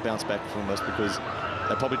Samoa can bounce back from this, because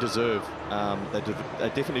they probably deserve, they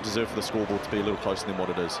definitely deserve for the scoreboard to be a little closer than what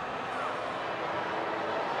it is.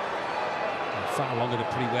 Far longer to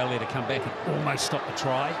pretty well there to come back and almost stop the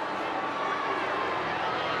try.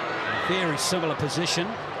 A very similar position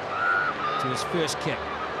to his first kick.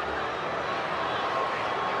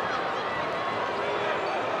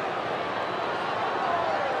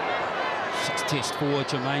 Sixth test for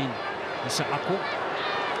Jermaine Isako.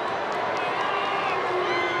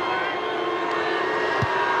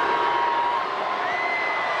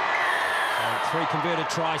 Three converted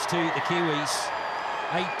tries to the Kiwis.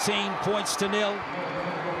 18 points to 0.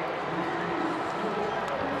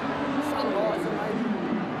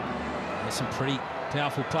 There's some pretty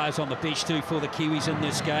powerful players on the bench too for the Kiwis in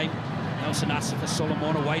this game. Nelson Asa for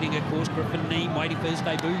Solomon waiting, of course. Griffin Neem waiting for his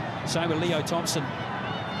debut. Same with Leo Thompson.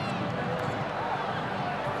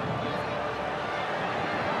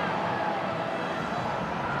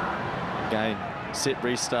 Again, set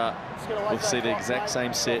restart. We'll see the exact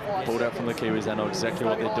same set pulled out from the Kiwis. They know exactly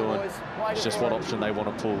what they're doing. It's just what option they want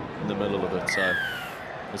to pull in the middle of it. So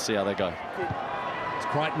let's see how they go. It's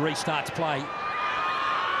Crichton restarts play.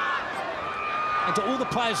 And do all the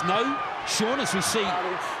players know, Sean, as we see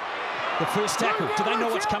the first tackle, do they know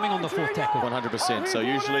what's coming on the fourth tackle? 100%. So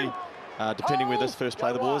usually, depending where this first play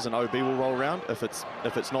of the ball is, an OB will roll around. If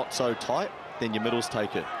it's not so tight, then your middles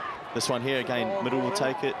take it. This one here, again, middle will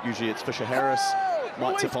take it. Usually it's Fisher-Harris.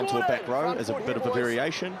 Might tip onto a back row as a bit of a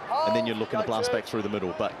variation, and then you're looking to blast back through the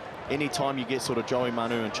middle. But anytime you get sort of Joey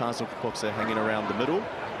Manu and Chancellor Coxa hanging around the middle,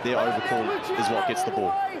 their overcall is what gets the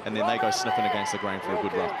ball. And then they go sniffing against the grain for a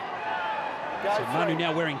good run. So Manu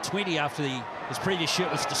now wearing 20 after his previous shirt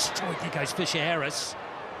was destroyed. There goes Fisher-Harris.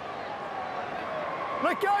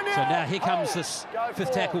 So now here comes this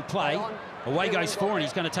fifth tackle play. Away goes Foran.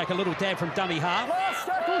 He's going to take a little dab from dummy half.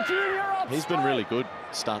 He's been really good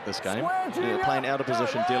start this game. Yeah, playing out of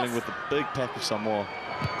position, dealing with the big pack of Samoa,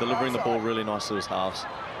 delivering the ball really nice to his halves.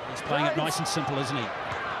 He's playing it nice and simple, isn't he?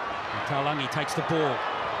 And Tuolangi takes the ball.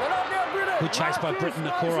 Good chase by Britton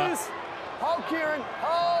Nikora. Hold, Kieran,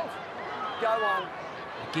 hold. Go on.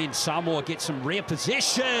 Again, Samoa gets some rare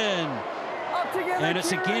possession. And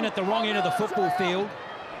it's again at the wrong end of the football field.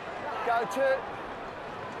 Go two.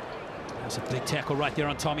 That's a big tackle right there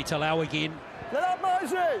on Tommy Talau again. Let up,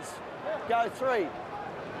 Moses. Go three.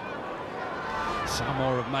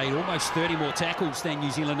 Samoa have made almost 30 more tackles than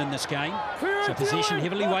New Zealand in this game. So possession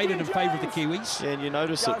heavily weighted in favour of the Kiwis. Yeah, and you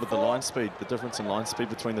notice it with the line speed, the difference in line speed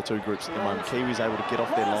between the two groups at the moment. Kiwis able to get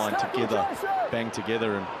off their line together, bang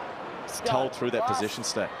together, and It's told through that possession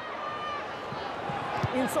stat.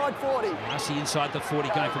 Inside 40. Arce inside the 40,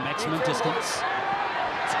 going for maximum distance.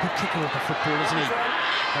 It's a good kicker of the football, isn't he?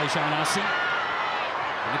 Dejan Arce.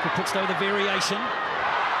 Nickel puts over the variation,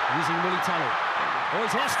 using Willie Tully. Oh,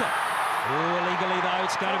 he's lost it. Oh, illegally though,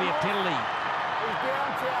 it's going to be a penalty. He's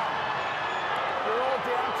downtown. They're all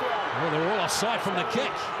downtown. Oh, they're all offside from the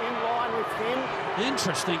kick. In line with him.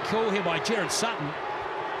 Interesting call here by Jared Sutton.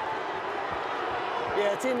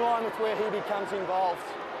 Yeah, it's in line with where he becomes involved.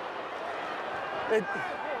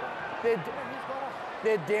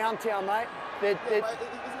 They're downtown, mate. Isn't there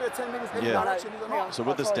 10 minutes? Yeah. So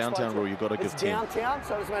with this downtown rule, you've got to give 10. It's downtown,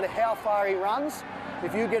 so it doesn't matter how far he runs.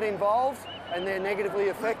 If you get involved and they're negatively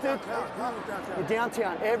affected, you're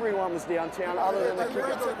downtown. Everyone was downtown other than the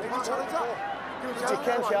kicker. You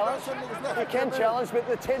can challenge. You can challenge, but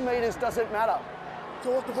the 10 metres doesn't matter.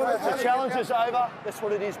 The challenge is over. That's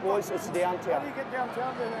what it is, boys. It's downtown.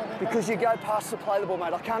 Because you go past the play the ball,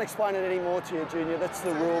 mate. I can't explain it any more to you, Junior. That's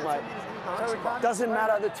the rule, mate. Doesn't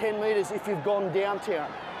matter the 10 metres if you've gone downtown.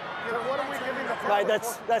 Mate,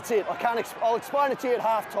 that's it. I'll explain it to you at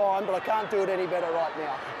half time, but I can't do it any better right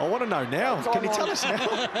now. I want to know now. Can you tell us now?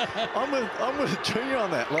 I'm with Junior on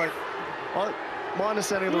that. Like, my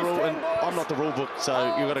understanding of the rule, and I'm not the rule book,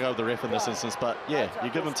 so you've got to go with the ref in this instance. But yeah, you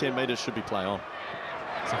give them 10 metres, should be play on.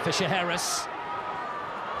 So Fisher Harris.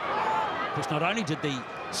 Because not only did the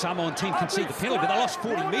Samoan team concede the penalty, but they lost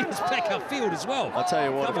 40 metres back upfield as well. I'll tell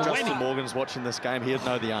you what, Double if Justin whammy. Morgan's watching this game, he'd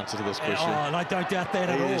know the answer to this question. Oh, I don't doubt that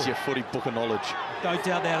at all. He is your footy book of knowledge. Don't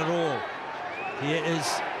doubt that at all. Here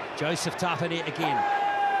is Joseph Tapane again.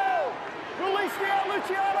 Release now,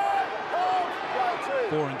 Luciano!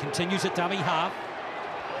 Boring continues at dummy half.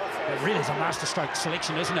 It really is a masterstroke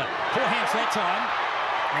selection, isn't it? Poor hands that time.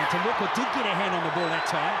 And Tamuka did get a hand on the ball that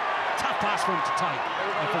time. Tough pass for him to take.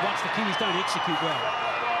 And for once, the Kiwis don't execute well.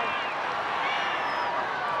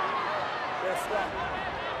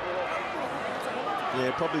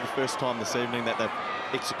 Yeah, probably the first time this evening that they've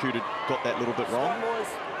executed, got that little bit wrong.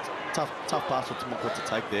 Tough pass for Tamuka to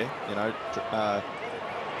take there. You know,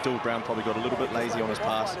 Dill Brown probably got a little bit lazy on his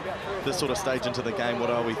pass. This sort of stage into the game, what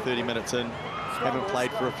are we, 30 minutes in? Haven't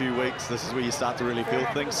played for a few weeks. This is where you start to really feel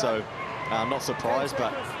things. So I'm not surprised,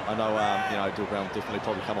 but I know, you know, Dill Brown definitely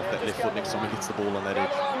probably come off that left foot next time he gets the ball on that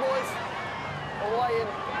edge.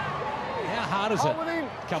 How hard is it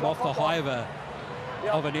to come off the high of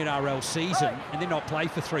an NRL season and then not play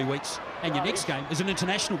for 3 weeks, and your next game is an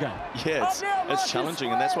international game? Yeah, it's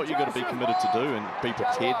challenging, and that's what you've got to be committed to do and be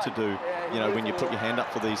prepared to do, you know, when you put your hand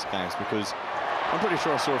up for these games, because I'm pretty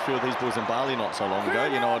sure I saw a few of these boys in Bali not so long ago,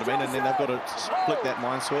 you know what I mean, and then they've got to flick that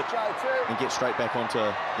mind switch and get straight back onto,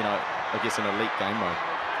 you know, I guess an elite game mode.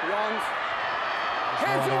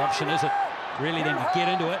 There's no other option, is it? Really, then to get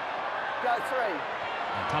into it. Go three.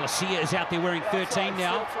 And Palacia is out there wearing 13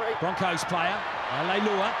 now. Broncos player.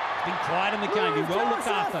 Leilua has been quiet in the game. Been well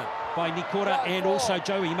looked after by Nikora and also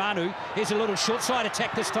Joey Manu. Here's a little short side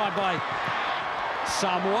attack this time by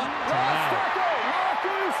Samoa.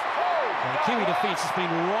 The Kiwi defence has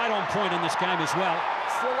been right on point in this game as well.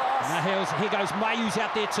 Now here goes Mayu's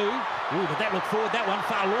out there too. Ooh, did that look forward? That one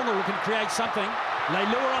far longer, looking to create something.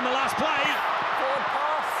 Leilua on the last play. Forward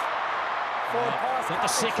pass. Forward pass. Not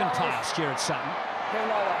the second pass, Jared Sutton.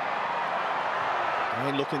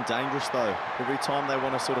 And looking dangerous though. Every time they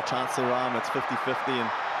want to sort of chance their arm, it's 50-50, and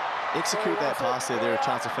execute that pass there, they're a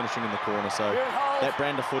chance of finishing in the corner. So that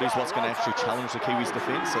brand of footy is what's going to actually challenge the Kiwis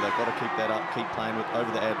defence. So they've got to keep that up, keep playing with over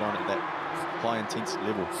the ad line at that high intense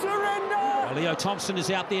level. Surrender! Leo Thompson is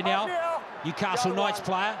out there now. Newcastle Knights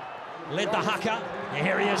player. Led the haka.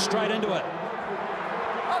 Here he is, straight into it.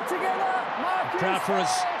 Up together, Marcus. Proud for his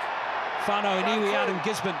whānau and iwi out in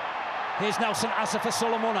Gisborne. Here's Nelson Asafa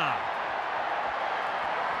Solomona.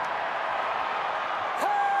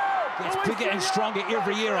 Gets bigger and stronger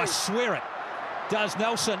every year, I swear it. Does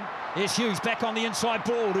Nelson. Here's Hughes back on the inside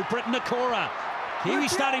ball to Britt Nikora. Kiwi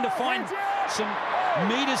starting to find some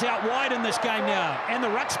metres out wide in this game now. And the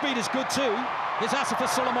ruck speed is good too. Here's Asafa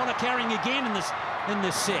Solomona carrying again in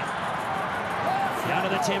this set. Down to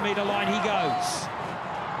the 10-metre line he goes.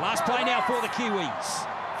 Last play now for the Kiwis.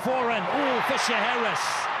 Foreign. Oh, Fisher Harris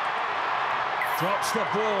drops the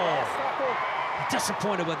ball.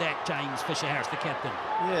 Disappointed with that, James Fisher Harris, the captain.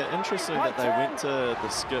 Yeah, interesting that they went to the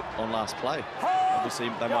skip on last play. Obviously,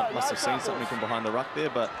 they must have seen something from behind the ruck there,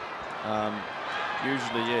 but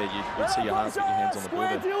usually, yeah, you'd see your heart put your hands on the ball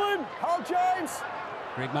there. Hold, James.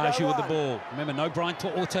 Greg Marju with the ball. Remember, no Brian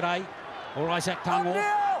To'o today, or Isaac Tango.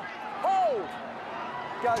 Hold.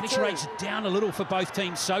 Pressure rates down a little for both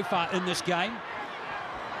teams so far in this game.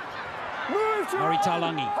 Move to Murray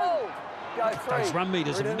Talangi. Hold. Those run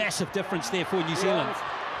meters, a massive difference there for New Zealand.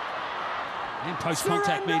 And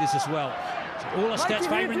post-contact meters as well. So all the stats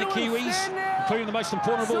favouring the Kiwis, including the most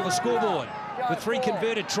important of all, the scoreboard, with 3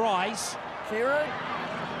 converted tries.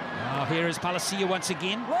 Oh, here is Palacia once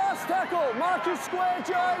again. Last tackle, mark your square,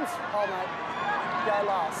 James. Oh, mate, go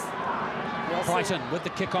last. Brighton with the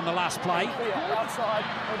kick on the last play. Outside.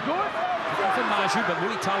 For Maju, but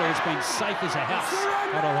Mulitalo has been safe as a house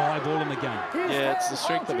at a high ball in the game. Yeah, it's the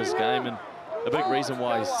strength of his game, and a big reason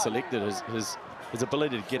why he's selected is his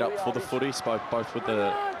ability to get up for the footy, both with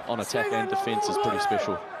the on attack and defence, is pretty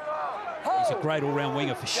special. He's a great all-round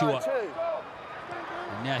winger for sure.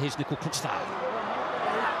 And now here's Nickel Krukstad.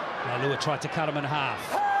 Leilua tried to cut him in half.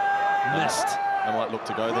 Missed. They might look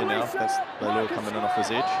to go there now. That's Leilua coming in off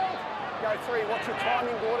his edge. Go 3, watch your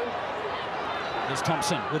timing, Gordon. There's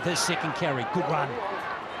Thompson with his second carry. Good run.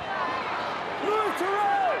 Move to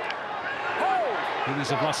row. Hold. Kiwis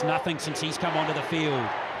have lost nothing since he's come onto the field.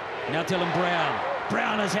 Now Dylan Brown.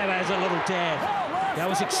 Brown has a little dab. That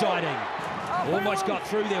was exciting. Almost got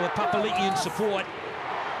through there with Papali'i in support.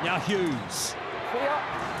 Now Hughes.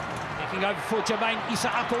 Kicking over for Jermaine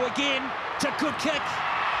Isaako again. It's a good kick.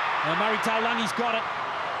 And Murray Taulangi's got it.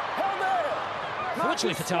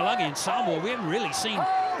 Fortunately for Taulangi and Samoa, we haven't really seen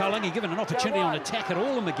Taulangi given an opportunity on attack at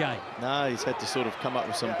all in the game. No, he's had to sort of come up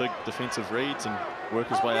with some big defensive reads and work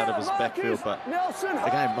his way out of his backfield. But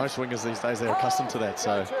again, most wingers these days, they're accustomed to that.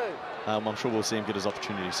 So I'm sure we'll see him get his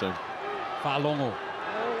opportunity soon. Whālongo.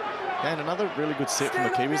 And another really good set from the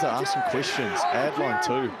Kiwis. They're asking questions. Ad line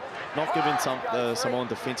too. Not giving the Samoan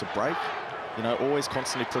defence a break. You know, always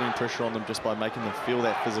constantly putting pressure on them just by making them feel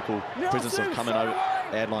that physical presence of coming over,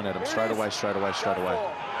 ad line at them straight away.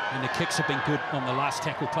 And the kicks have been good on the last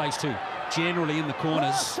tackle plays too. Generally in the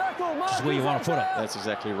corners, which is where you want to put it. That's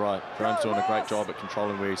exactly right. Jerome's doing a great job at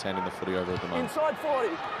controlling where he's handing the footy over at the moment. Inside 40.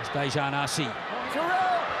 It's Dejan Arce. Nickel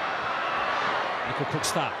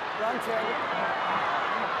Krukstad.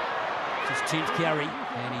 It's his 10th carry,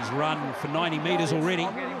 and he's run for 90 metres already.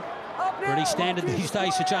 Pretty standard these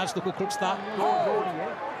days for Charles Nickel Krukstad.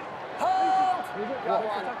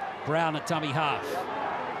 Brown at dummy half.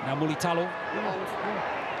 Now Mulitalo.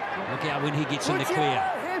 Look out when he gets in the clear.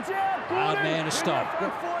 Hard man to stop.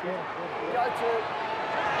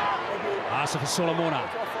 Asif Solomona.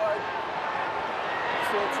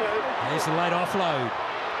 There's the late offload.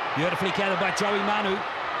 Beautifully gathered by Joey Manu.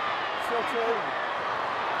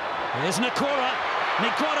 There's Nikora.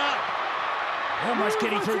 Almost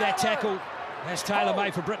getting through that tackle. That's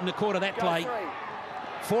tailor-made for Britain Nikora, that play.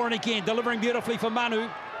 Foreign again, delivering beautifully for Manu.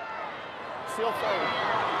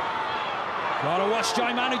 Gotta watch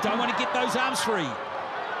Joey Manu, don't want to get those arms free.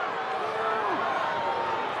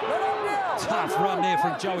 Tough run there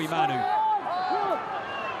from Joey Manu.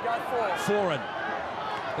 Foreign.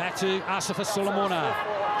 Back to Asif Solomona.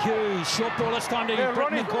 Hughes, short ball, it's time to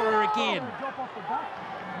Britain Nikora again.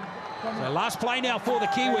 So last play now for the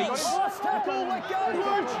Kiwis.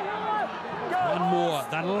 One more.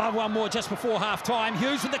 They'd love one more just before half-time.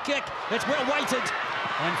 Hughes with the kick. It's well weighted.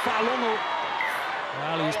 And Whālongo,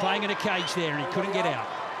 well, he was playing in a cage there and he couldn't get out.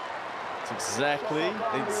 It's exactly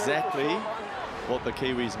what the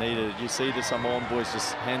Kiwis needed. You see the Samoan boys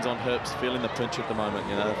just hands on hips, feeling the pinch at the moment.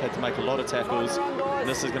 You know, they've had to make a lot of tackles, and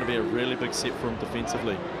this is going to be a really big set for them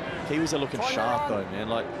defensively. Kiwis are looking sharp though, man.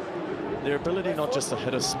 Like, their ability not just to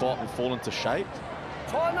hit a spot and fall into shape,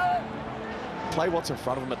 play what's in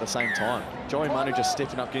front of them at the same time. Joey Manu just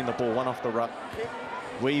stepping up, getting the ball one off the ruck,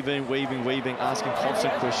 weaving, asking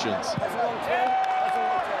constant questions.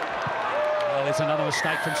 Well, there's another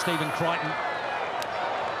mistake from Stephen Crichton.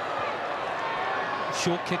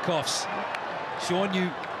 Short kickoffs. Sean,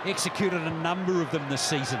 you executed a number of them this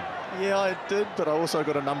season. Yeah, I did, but I also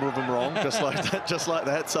got a number of them wrong, just like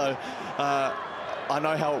that. So I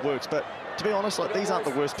know how it works, but to be honest, like, these aren't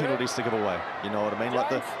the worst penalties to give away. You know what I mean? Like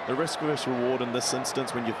the risk versus reward in this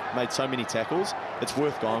instance, when you've made so many tackles, it's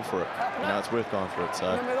worth going for it. You know, it's worth going for it.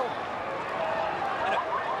 So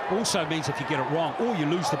it also means if you get it wrong or you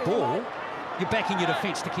lose the ball, you're backing your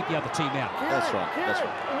defence to keep the other team out. That's right. That's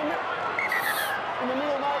right. In the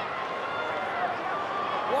middle, mate.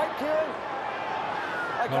 Right, Kieran.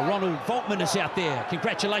 Well, Ronald Volkman is out there.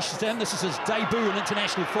 Congratulations to him. This is his debut in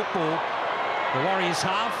international football. The Warriors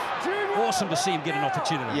half. Awesome to see him get an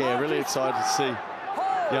opportunity. Yeah, really excited to see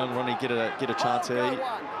young Ronnie get a chance here.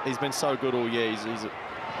 He's been so good all year. He's a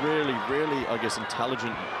really, I guess,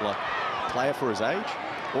 intelligent player for his age.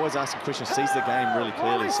 Always asking questions, sees the game really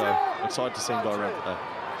clearly. So excited to see him go around today.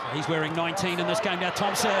 So he's wearing 19 in this game now.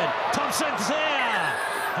 Thompson's there.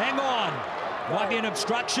 Hang on. Might be an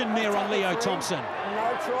obstruction there on Leo Thompson.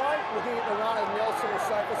 No try. Looking at the run of Nelson or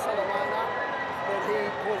Solomona, that he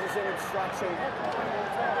causes an obstruction.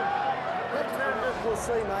 We'll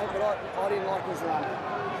see, mate, but I didn't like his run.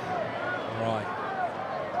 Right.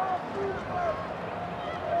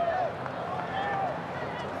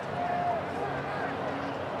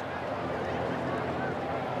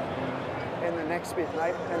 And the next bit,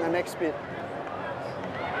 mate, and the next bit.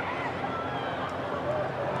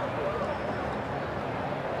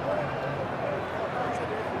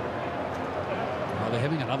 They're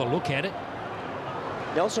having another look at it.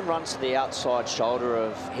 Nelson runs to the outside shoulder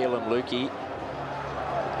of Helam Lukey.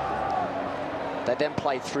 They then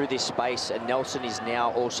play through this space, and Nelson is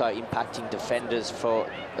now also impacting defenders for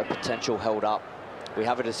a potential held up. We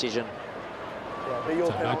have a decision. Yeah,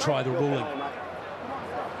 So no try the ruling.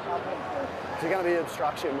 It's going to be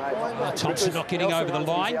obstruction, mate. Well, Thompson not getting over the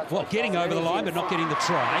line. Well, getting over the line, but not getting the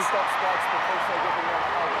try.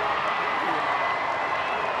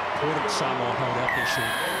 Important Samoa held out this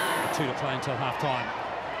year. 2 to play until half-time.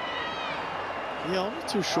 Yeah, I'm not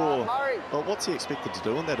too sure. But what's he expected to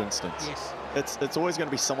do in that instance? Yes. It's always going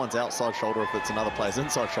to be someone's outside shoulder if it's another player's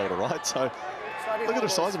inside shoulder, right? So look at the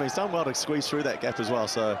size of him. He's done well to squeeze through that gap as well.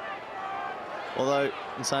 So although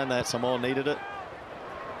in saying that Samoa needed it,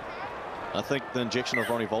 I think the injection of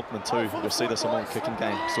Ronnie Volkman too, you'll see the Samoan kicking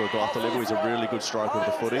game sort of go up the level. He's a really good striker with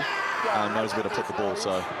the footy, knows where to put the ball.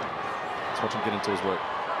 So let's watch him get into his work.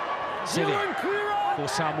 7 for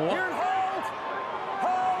Samoa.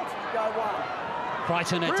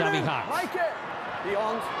 Crichton at dummy half. Make it.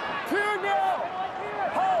 Beyond. Clear now.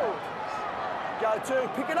 Hold. Go 2.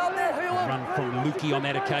 Pick it up there, Helam. Run from Lukey on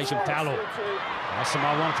that occasion. Paolo.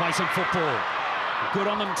 Samoa want to play some football. Good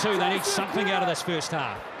on them too. They need something out of this first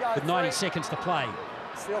half. With 90 seconds to play.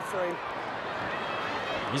 Still 3.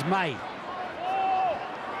 Here's May.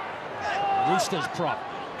 Roosters prop.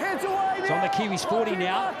 Heads away. It's on the Kiwis 40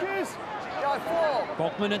 now. Go 4.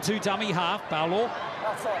 Bachman into dummy half. Paolo.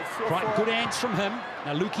 Outside. Still Right, 4. good hands from him.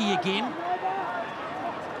 Now Lukey again.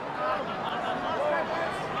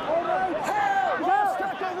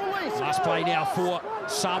 Last play now for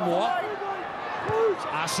Samoa.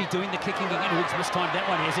 RC doing the kicking again. Hood's mistimed that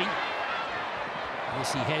one, has he?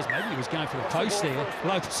 Yes, he has. Maybe he was going for the post there.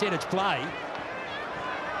 Low percentage play.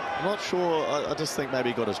 I'm not sure. I just think maybe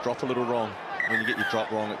he got his drop a little wrong. When you get your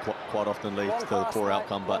drop wrong, it quite often leads to a poor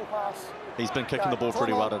outcome. But he's been kicking the ball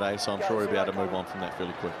pretty well today, so I'm sure he'll be able to move on from that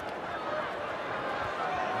fairly quick.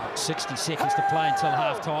 60 seconds to play until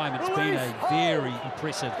half-time. It's been a very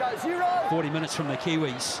impressive 40 minutes from the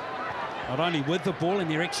Kiwis. Not only with the ball in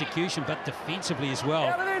their execution, but defensively as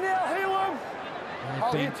well.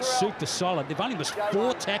 They've been super solid. They've only missed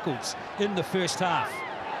 4 tackles in the first half.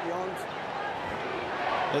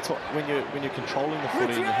 That's what when you're controlling the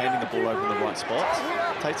footy and you're handing the ball over in the right spots,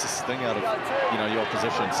 it takes the sting out of your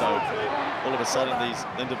opposition. So all of a sudden these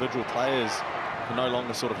individual players can no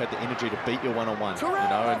longer sort of have the energy to beat your one-on-one,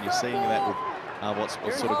 and you're seeing that with what's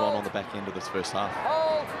sort of gone on the back end of this first half.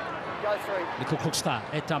 Nickel Cooksta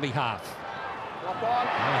at dummy half.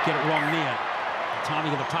 They get it wrong there. The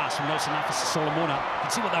timing of the pass from Nelson Nafis to Solomona. You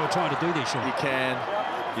can see what they were trying to do there, Sean. You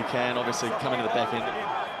can obviously come into the back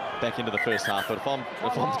end of the first half. But if I'm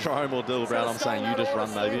Jerome or Dill Brown, I'm saying you just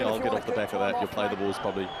run maybe. I'll get off the back of that. You'll play the ball is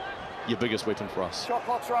probably your biggest weapon for us. Shot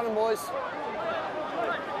clock's running, boys.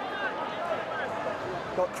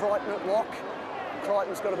 Got Crichton at lock.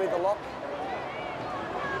 Crichton's got to be the lock.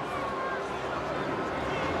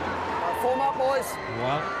 Form up, boys.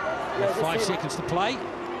 Well, 5 seconds to play.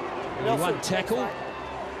 Only 1 tackle.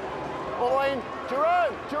 All the way in.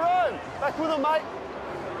 Jerome, back with him, mate.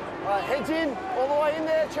 All right, heads in, all the way in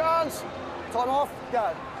there, Chance. Time off,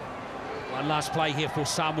 go. One last play here for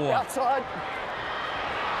Samoa. Outside.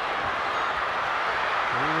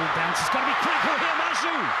 Oh, bounce is going to be critical here,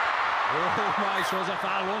 Mazu. Almost was a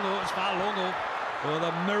Falongo. It's Falongo. Oh,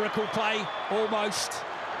 the miracle play, almost.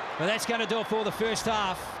 But that's going to do it for the first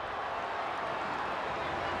half.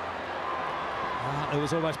 It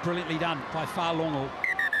was almost brilliantly done by Falongo.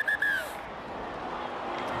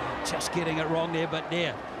 Just getting it wrong there, but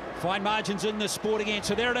there. Fine margins in the sport again.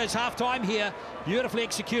 So there it is, half-time here. Beautifully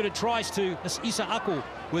executed tries to Isa Ako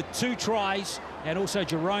with 2 tries. And also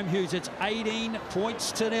Jerome Hughes. It's 18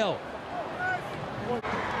 points to 0.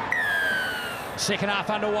 Second half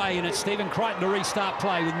underway, and it's Stephen Crichton to restart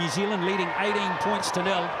play with New Zealand leading 18 points to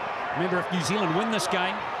 0. Remember, if New Zealand win this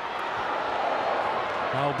game,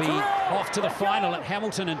 they'll be off to the final at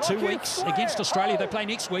Hamilton in 2 weeks against Australia. They play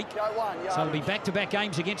next week. So it'll be back-to-back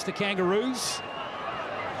games against the Kangaroos.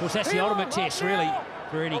 Of course, that's the ultimate test, really,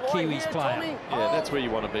 for any Kiwis player. Yeah, that's where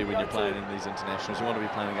you want to be when you're playing in these internationals. You want to be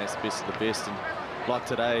playing against the best of the best, and like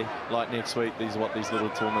today, like next week, these are what these little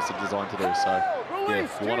tournaments are designed to do. So, yeah,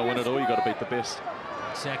 if you want to win it all, you got to beat the best.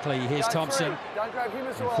 Exactly. Here's Thompson.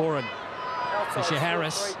 And Foreign. Fisher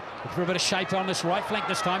Harris. Looking for a bit of shape on this right flank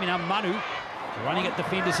this time. Now Manu running at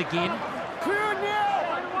defenders again. Clear it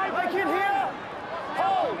now. Make it here.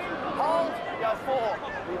 Hold. Hold. Go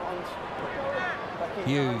 4.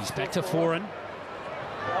 Hughes back to Foreign.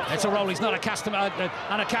 That's a role he's not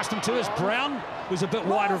unaccustomed to, as Brown was a bit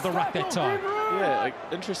wider of the ruck that time. Yeah,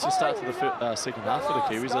 interesting start to the second half for the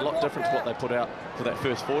Kiwis. A lot different to what they put out for that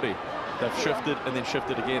first 40. They've shifted and then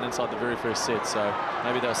shifted again inside the very first set. So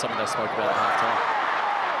maybe that was something they spoke about at half-time.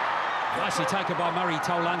 Nicely taken by Murray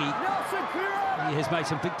Taulangi. He has made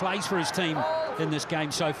some big plays for his team in this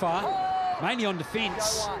game so far. Mainly on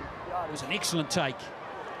defence. It was an excellent take.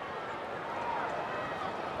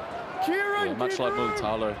 Yeah, much like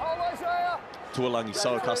Mulitalo, Tuolangi's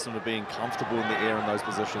so accustomed to being comfortable in the air in those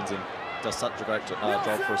positions and does such a great job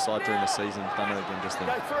for a side during the season. Done it again just then.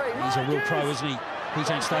 He's a real pro, isn't he? He's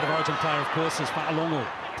a State of Origin player, of course, is Fa'alongo.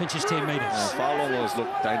 Pinches 10 metres. Fa'alongo has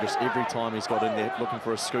looked dangerous every time he's got in there, looking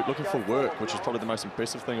for a scoop, looking for work, which is probably the most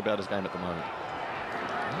impressive thing about his game at the moment.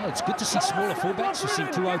 Yeah, it's good to see smaller fullbacks. We've seen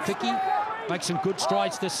Tuo Piki make some good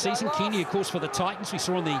strides this season. Keeney, of course, for the Titans. We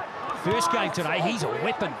saw in the first game today. He's a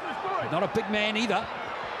weapon. Not a big man either.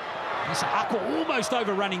 It's Aqua almost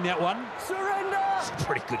overrunning that one. It's a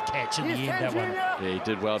pretty good catch in the end, that one. Yeah, he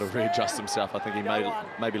did well to readjust himself. I think he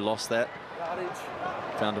maybe lost that.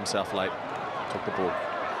 Found himself late. Took the ball.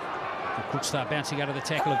 Good start bouncing out of the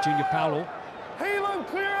tackle of Junior Paulo.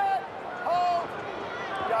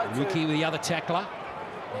 Rookie with the other tackler.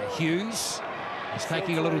 Hughes is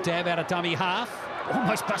taking a little dab out of dummy half.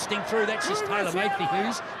 Almost busting through. That's just tailor-made for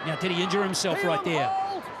Hughes. Now, did he injure himself right there?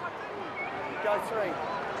 Go 3.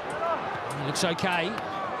 He looks okay.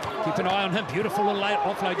 Keep an eye on him. Beautiful little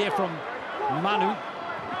offload there from Manu.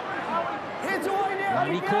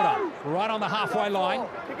 And he caught up right on the halfway line.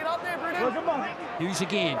 Pick it up there, Brendan. Hughes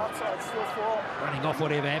again. Running off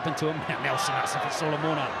whatever happened to him. Now Nelson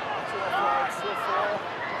Asafo-Solomona.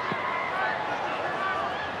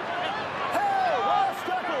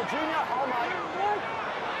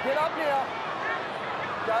 Get up now.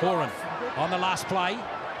 Foreign on the last play.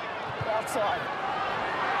 Outside.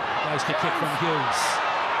 Goes to kick from Hughes.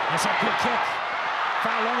 That's a good kick.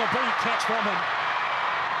 Fa'alongo, a brilliant catch from him.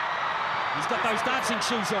 He's got those dancing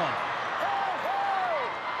shoes on.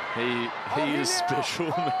 He is special,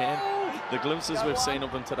 man. The glimpses we've seen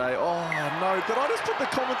of him today. Oh, no. Did I just put the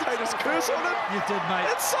commentator's curse on it? You did, mate.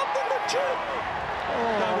 It's something legit.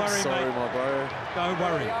 Oh, don't worry, I'm sorry, mate. my bro. Don't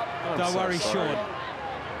worry. Don't worry, sorry. Sean.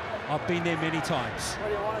 I've been there many times.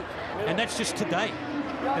 And that's just today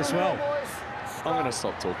as well. I'm going to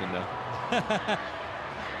stop talking now.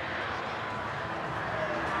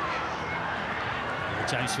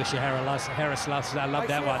 James Fisher Harris loves I love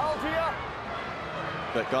that one.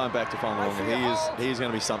 But going back to Fa'alongo, he is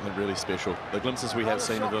going to be something really special. The glimpses we have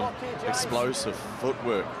seen of him, explosive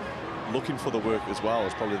footwork, looking for the work as well,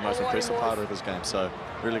 is probably the most impressive part of his game. So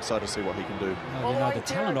really excited to see what he can do. Oh, you know, the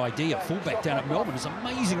talent ID at fullback down at Melbourne is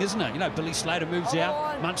amazing, isn't it? You know, Billy Slater moves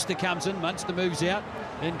out, Munster comes in, Munster moves out,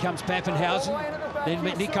 then comes Pappenhausen, then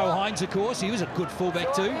Nico Hines, of course. He was a good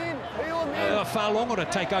fullback too. Fa'alongo to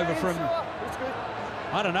take over from,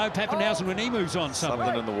 I don't know, Pappenhausen when he moves on somewhere.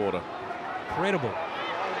 Something in the water. Incredible.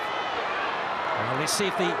 Well, let's see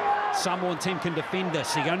if the Samoan team can defend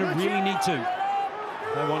this. They're going to really need to.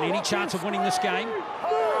 They want any chance of winning this game.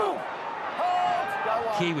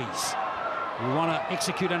 Kiwis. We want to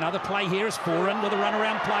execute another play here as Foreign with a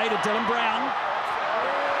run-around play to Dylan Brown.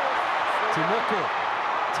 Timoko.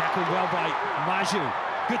 Tackled well by Maju.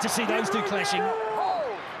 Good to see those two clashing.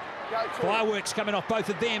 Fireworks coming off both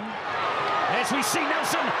of them. As we see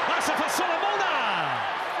Nelson Asafo-Solomona.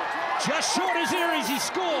 Just short his ears, he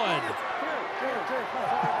scored.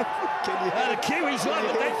 The Kiwis love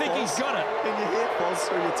it. They think he's got it. Can you hear Foz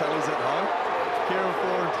through your tellies at home? Kieran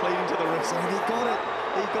Foreign pleading to the ref saying, he got it,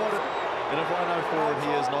 he got it. And if I know Foreign,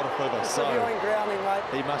 he is not a fibber. So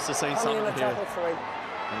he must have seen something here.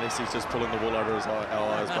 Unless he's just pulling the wool over his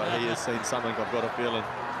eyes, but he has seen something, I've got a feeling.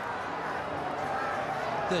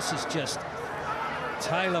 This is just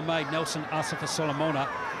tailor-made Nelson Asafo-Solomona.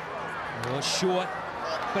 Well, short,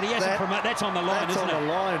 but he hasn't promoted. That's on the line, isn't it? That's on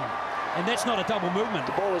the line. And that's not a double movement.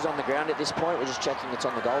 The ball is on the ground at this point. We're just checking it's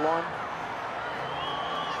on the goal line.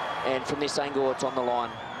 And from this angle, it's on the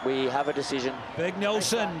line. We have a decision. Big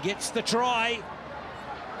Nelson gets the try.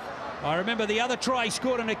 I remember the other try he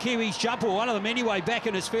scored in a Kiwis jumper, one of them anyway, back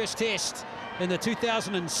in his first test in the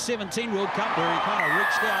 2017 World Cup, where he kind of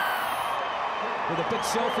reached out with a big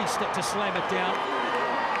selfie stick to slam it down.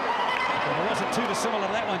 But it wasn't too dissimilar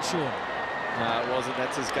to that one, Sean. No, it wasn't.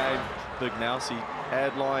 That's his game. Big Mousey,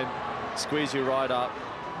 ad line, squeeze you right up.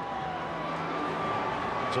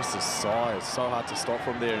 Just his size, so hard to stop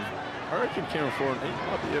from there. And I reckon Kieran Foran, he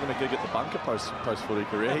might be having a gig at the bunker post-footy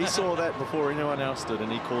career. He saw that before anyone else did,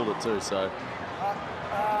 and he called it too. So,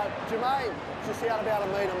 Jermaine, just out about a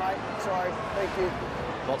metre, mate. Sorry, thank you.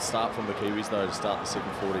 Not start from the Kiwis though to start the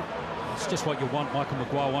second 40. It's just what you want. Michael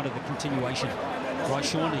Maguire wanted the continuation. Right,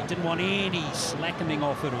 Sean, he didn't want any slackening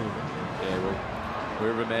off at all. Yeah, well,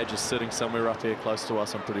 wherever Madge is sitting somewhere up here close to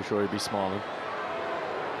us, I'm pretty sure he'd be smiling.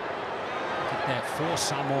 That four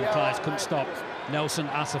Samoan players couldn't stop Nelson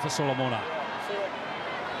Asafa Solomona.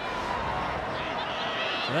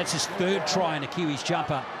 So that's his third try in a Kiwis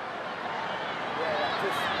jumper.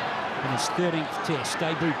 In his 13th test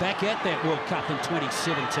debut back at that World Cup in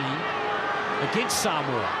 2017 against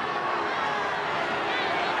Samoa.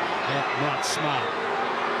 Right, smart.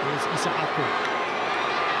 There's Isa Aku.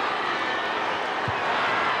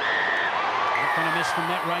 Not going to miss from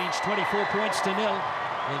that range. 24 points to 0.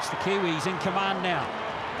 It's the Kiwis in command now.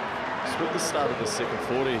 So with the start of the second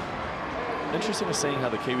 40, interesting to seeing how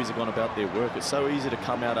the Kiwis have gone about their work. It's so easy to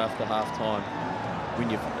come out after half-time when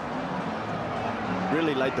you've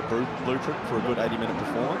really laid the blueprint for a good 80-minute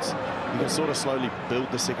performance. You can sort of slowly build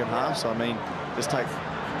the second half. So, I mean, just take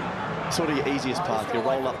sort of your easiest path. You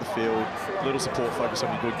roll up the field, little support, focus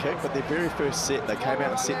on your good kick. But their very first set, they came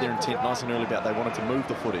out and set their intent nice and early about they wanted to move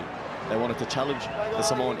the footy. They wanted to challenge the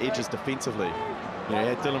Samoan edges defensively. You know, you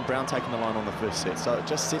had Dylan Brown taking the line on the first set, so it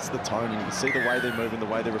just sets the tone, and you can see the way they're moving, the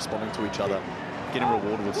way they're responding to each other, getting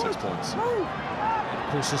rewarded with 6 points. And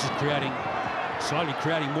of course, this is slowly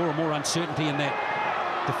creating more and more uncertainty in that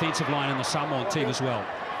defensive line in the Samoan team as well.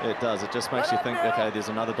 It does. It just makes you think, okay, there's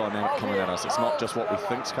another dynamic coming at us. It's not just what we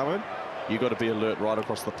think's coming. You've got to be alert right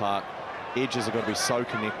across the park. Edges have got to be so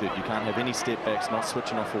connected. You can't have any step backs, not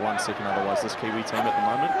switching off for 1 second. Otherwise, this Kiwi team at the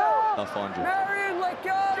moment, they'll find you.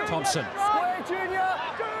 Thompson. Junior.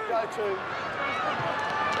 Go to.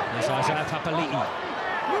 There's Isaiah Papali'i.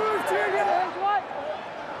 Move, Junior.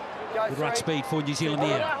 Good ruck speed for New Zealand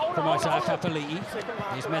there from Isaiah Papali'i.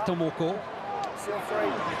 There's Matomoko.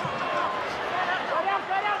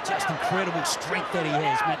 Just incredible strength that he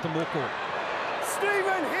has, Matomoko.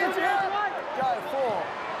 Stephen, hit it. Go 4.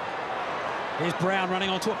 There's Brown running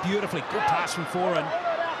onto it beautifully. Good pass from Foran.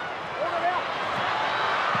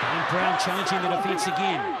 And Brown challenging the defence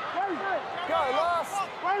again.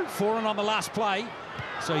 Foran on the last play.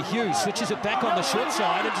 So Hughes switches it back on the short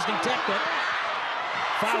side. Interesting tactic.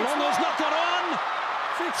 Fa'alongo's not got on.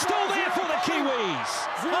 Still there for the Kiwis.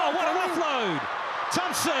 Oh, what an offload.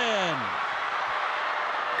 Thompson.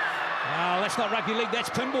 Well, that's not rugby league. That's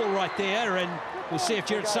pinball right there. And we'll see if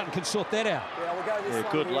Jared Sutton can sort that out. Yeah,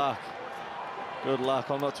 good luck. Good luck.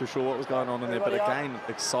 I'm not too sure what was going on in there, but again,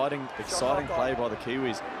 exciting play by the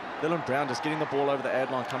Kiwis. Dylan Brown just getting the ball over the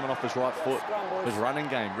ad line, coming off his right foot. His running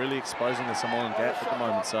game really exposing the Samoan gap at the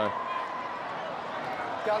moment. So, Are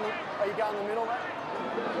you going in the middle, mate?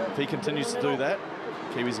 if he continues to do that,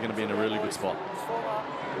 Kiwis are going to be in a really good spot.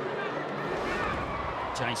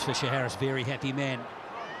 James Fisher-Harris, very happy man.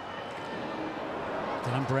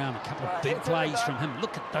 Dylan Brown, a couple of big plays from him.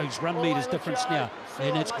 Look at those run metres difference now.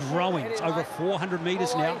 And it's growing. It's over 400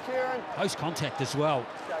 metres now. Post contact as well.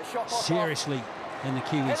 Seriously in the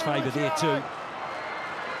Kiwis' favour there too.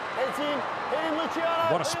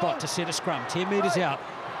 What a spot to set a scrum. 10 metres out.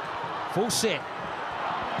 Full set.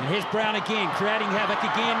 And here's Brown again, creating havoc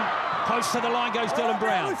again. Close to the line goes Dylan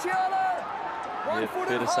Brown. Yeah,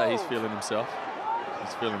 fair to say he's feeling himself.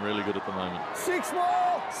 He's feeling really good at the moment. 6 more.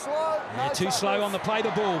 Slow. Yeah, too slow on the play the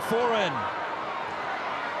ball. Foran.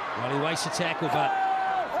 Well, he wastes a tackle, but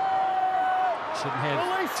shouldn't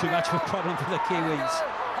have too much of a problem for the Kiwis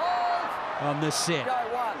on this set.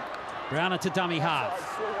 Brown into dummy half.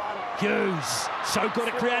 Hughes, so good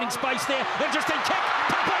at creating space there. Interesting kick.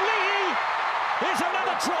 Papali'i. There's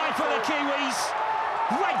another try for the Kiwis.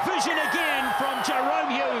 Great vision again from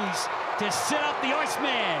Jerome Hughes to set up the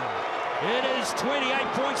Iceman. It is 28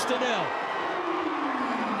 points to 0.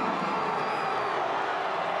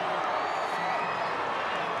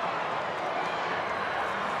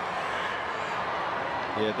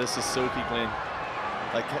 Yeah, this is silky, Glenn.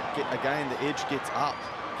 Again, the edge gets up,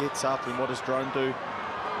 and what does Drone do?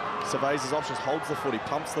 Surveys his options, holds the footy,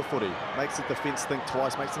 pumps the footy, makes the defence think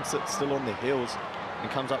twice, makes them sit still on their heels,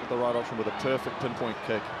 and comes up with the right option with a perfect pinpoint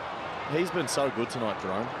kick. He's been so good tonight,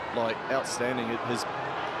 Jerome. Like, outstanding.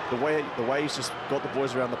 The way he's just got the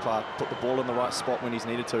boys around the park, put the ball in the right spot when he's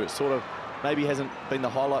needed to. It's sort of maybe hasn't been the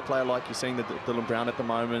highlight player like you're seeing the Dylan Brown at the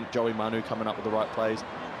moment, Joey Manu coming up with the right plays.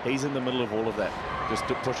 He's in the middle of all of that, just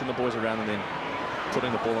pushing the boys around and then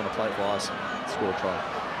putting the ball on the plate for us, score a try.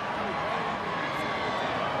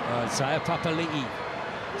 Isaiah Papali'i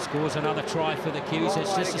scores another try for the Kiwis.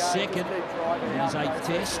 It's just a second in his 8th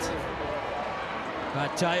test.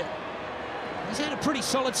 But he's had a pretty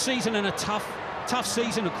solid season and a tough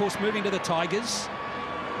season, of course, moving to the Tigers.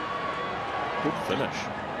 Good finish.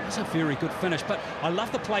 It's a very good finish, but I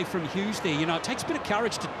love the play from Hughes there. You know, it takes a bit of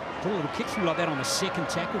courage to put a little kick through like that on the second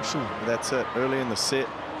tackle, Sean. That's it, early in the set.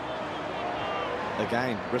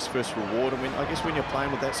 Again, risk versus reward. I mean, I guess when you're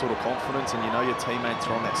playing with that sort of confidence and you know your teammates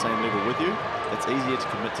are on that same level with you, it's easier to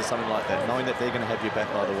commit to something like that, knowing that they're going to have your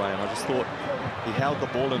back either way. And I just thought he held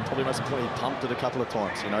the ball and probably most importantly, he pumped it a couple of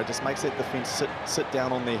times. You know, it just makes that defence sit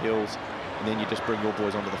down on their heels, and then you just bring your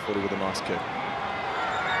boys onto the footy with a nice kick.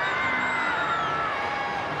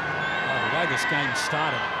 The way this game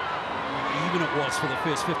started, even it was for the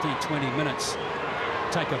first 15-20 minutes.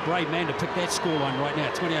 Take a brave man to pick that scoreline right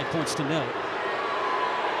now, 28 points to 0.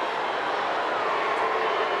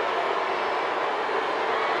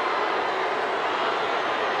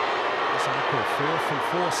 That's 4 from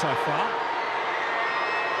 4 so far.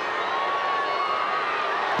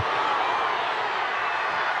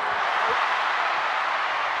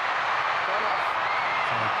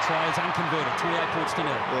 Try is unconverted, 28 points to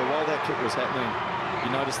 0. Yeah, while that kick was happening, you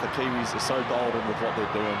notice the Kiwis are so dialed in with what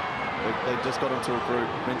they're doing. They just got into a group,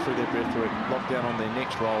 went through their breathwork, locked down on their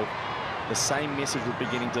next roll. The same message would be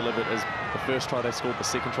getting delivered as the first try they scored, the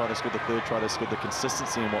second try they scored, the third try they scored. The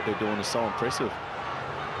consistency in what they're doing is so impressive.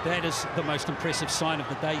 That is the most impressive sign of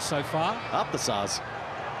the day so far. Up the SARS.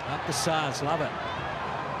 Up the SARS, love it.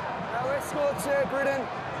 No escorts here, Britain.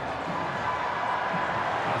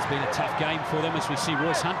 It's been a tough game for them as we see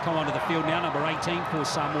Royce Hunt come onto the field now, number 18 for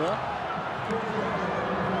Samoa.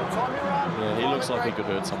 Yeah, he looks like he could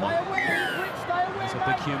hurt someone. He's a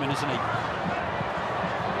big human, isn't he?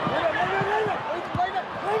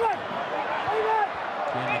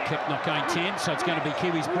 And the kick not going 10, so it's going to be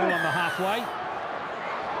Kiwis ball on the halfway.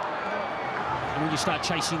 And when you start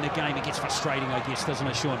chasing the game, it gets frustrating, I guess, doesn't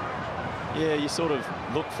it, Sean? Yeah, you sort of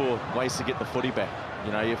look for ways to get the footy back.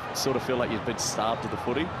 You know, you sort of feel like you've been starved of the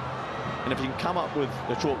footy. And if you can come up with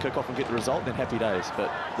a short kick-off and get the result, then happy days. But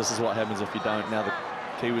this is what happens if you don't. Now the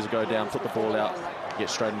Kiwis go down, put the ball out, get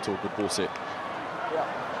straight into a good ball set.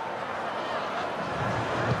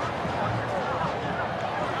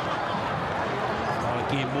 Well,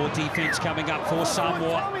 again, more defence coming up for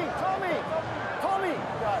Samoa.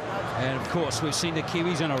 And of course, we've seen the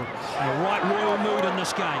Kiwis in a right royal mood in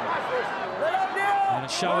this game. And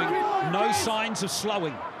it's showing no signs of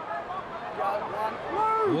slowing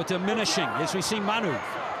or diminishing as we see Manu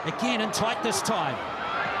again in tight this time.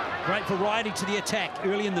 Great variety to the attack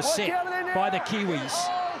early in the set by the Kiwis.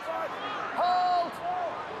 Hold.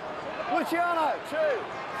 Luciano, 2.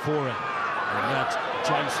 For it. And now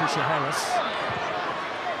James Fisher-Harris.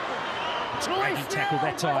 It's a great tackle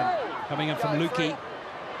that time. Coming in from Lukey.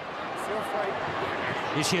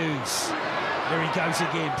 Here's Hughes. There he goes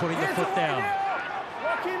again, putting the foot down.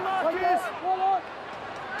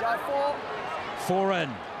 Foreign.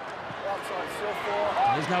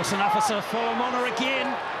 There's Nelson Officer, Folomona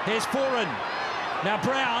again. Here's Foreign. Now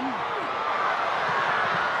Brown.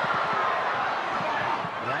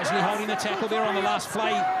 Wisely holding the tackle there on the last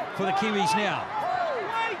play for the Kiwis now.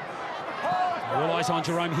 All eyes on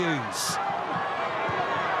Jerome Hughes.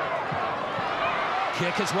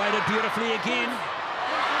 Kick has waited beautifully again.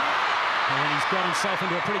 And he's got himself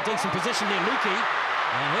into a pretty decent position there, Lukey.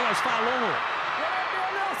 And here goes Fa'alogo.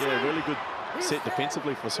 Yeah, really good set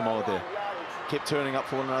defensively for Samoa there. Kept turning up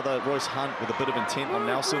for one another. Royce Hunt with a bit of intent on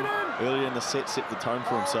Nelson earlier in the set the tone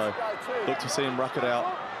for him. So look to see him ruck it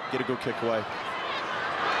out, get a good kick away.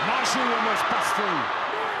 Maju almost bust through.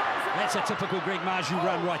 That's a typical Greg Maju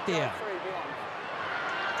run right there.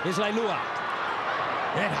 Here's Leilua.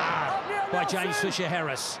 That hard by James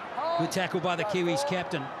Fisher-Harris. Good tackle by the Kiwis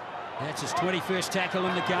captain. That's his 21st tackle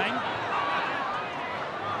in the game.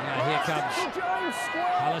 Now here comes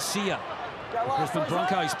Halasia, the Brisbane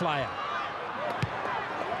Broncos player.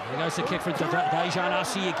 There goes the kick for Dejan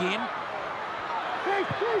Arce again.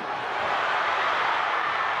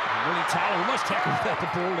 And Willie Taylor almost tackled without the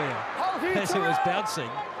ball there as it was bouncing.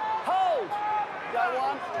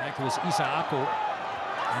 That was Isa Ako.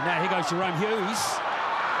 And now here goes Jerome Hughes.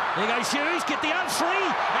 There goes Hughes, get the arm free,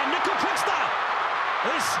 and Nickel Clickster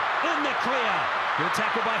is in the clear. Good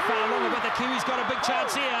tackle by Fa'alogo, but the Kiwis got a big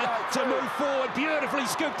chance here to move forward. Beautifully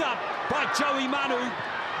scooped up by Joey Manu.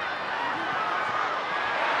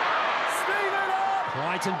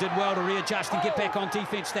 Crichton did well to readjust and get back on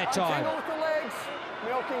defence that time. With the legs.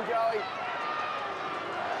 Milking Joey.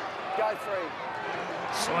 Go 3.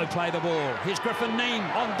 Slow play the ball. Here's Griffin Neem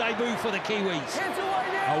on debut for the Kiwis.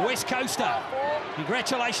 A West Coaster.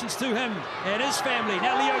 Congratulations to him and his family.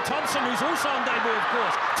 Now Leo Thompson, who's also on debut, of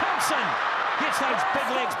course. Thompson gets those big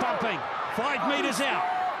legs pumping. 5 metres out.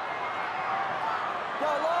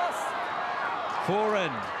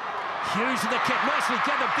 Foreign. Hughes with the kick. Nicely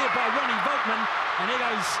gathered there by Ronnie Volkman. And there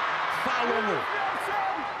goes Fa'alongo.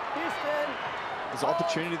 There's an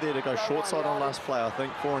opportunity there to go short side on last play. I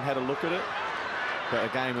think Foreign had a look at it. But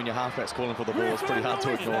again, when your halfback's calling for the ball, it's pretty hard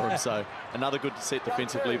to ignore him. So another good set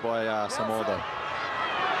defensively by Samoa, though.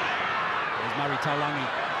 There's Murray Taulangi.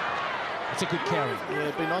 It's a good carry. Yeah,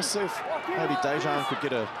 it'd be nice if maybe Dejan could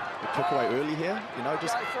get a kick away early here. You know,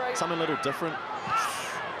 just something a little different.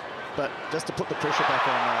 But just to put the pressure back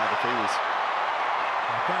on the Kiwis.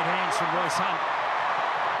 Great hands from Royce Hunt.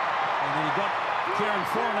 And then he got Kieran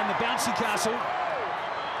Foran in the bouncy castle.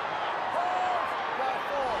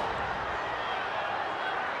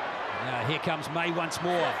 Now here comes May once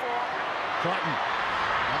more. Crichton.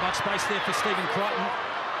 Not much space there for Stephen Crichton.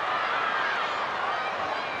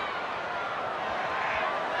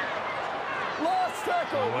 Last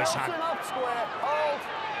tackle. Royce Hunt. Up square. Hold.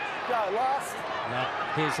 Go last. Now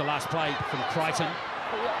here's the last play from Crichton.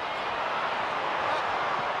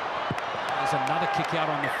 There's another kick out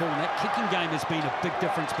on the full. And that kicking game has been a big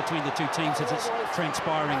difference between the two teams as it's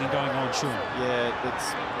transpiring and going on, Sean. Yeah,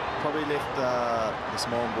 it's probably left the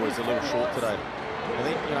Samoan boys a little short today. I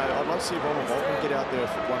think, you know, I'd like to see Ronald Volkman get out there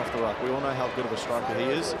one off the ruck. We all know how good of a striker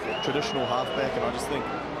he is, traditional halfback, and I just think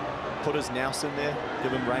put his nous in there,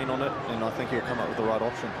 give him rain on it, and I think he'll come up with the right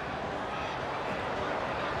option.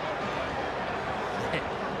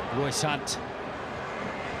 Royce Hunt.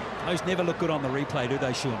 Those never look good on the replay, do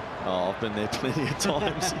they, Sean? Oh, I've been there plenty of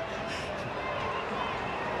times.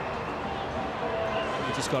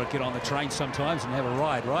 You just got to get on the train sometimes and have a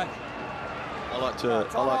ride, right? I like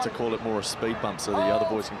to call it more a speed bump so the other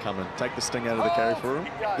boys can come in, take the sting out of the carry for him,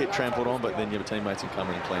 get trampled on, but then your teammates can come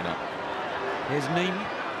in and clean up. Here's Neem.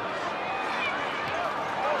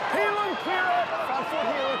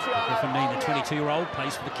 Griffin Neem, the 22-year-old,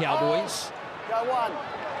 plays for the Cowboys. Go 1.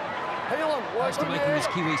 Close to making his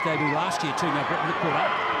Kiwis debut last year too. Now Britain look caught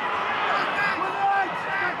up.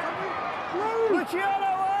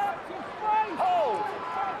 Luciano up. Hold.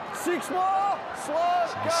 6 more.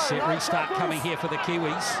 Slow. So set restart coming here for the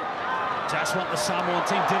Kiwis. Just what the Samoan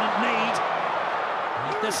team didn't need.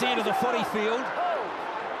 At this end of the footy field.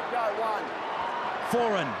 Go 1.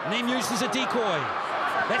 Foreign. Neem used as a decoy.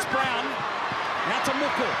 That's Brown. Now to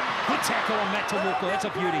Muko. Good tackle on Matt Tamuko. That's a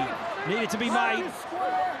beauty. Needed to be made.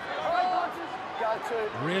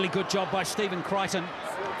 Really good job by Stephen Crichton.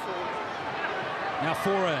 Now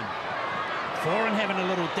Foreign. Foreign having a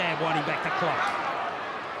little dab, winding back the clock.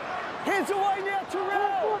 Heads away now,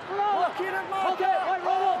 Terrell. Lock in at marker.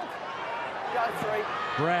 Go 3.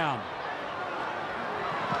 Brown.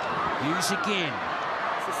 Use again.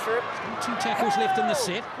 It's a strip. Still 2 tackles left in the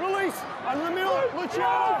set. Release. Under the middle.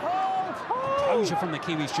 Luciano. Hold. Closure from the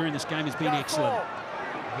Kiwis during this game has been excellent.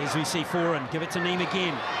 Here's we see Foreign. Give it to Neem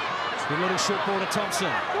again. Good little short ball to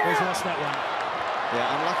Thompson. Who's lost that one?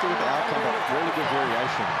 Yeah, unlucky with the outcome, but really good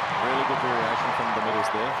variation. Really good variation from the middles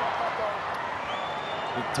there.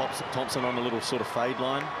 Thompson on a little sort of fade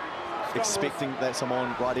line, expecting that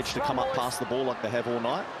Samoan right edge to come up past the ball like they have all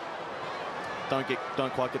night.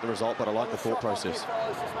 Don't quite get the result, but I like the thought process.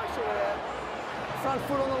 Front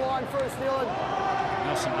foot on the line first, Dylan.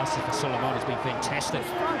 Nelson for Solomon has been fantastic.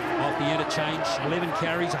 Off the interchange, 11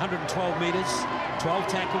 carries, 112 metres, 12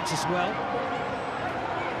 tackles as well. It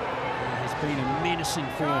has been a menacing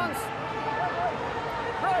form.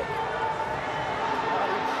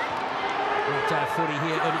 Great footy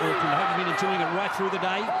here in Auckland. I hope you've been enjoying it right through the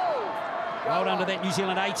day. Well done to that New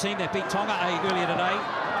Zealand A team. They beat Tonga earlier today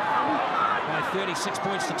by 36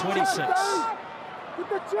 points to 26.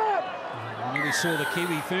 And then we saw the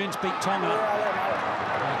Kiwi Ferns beat Tonga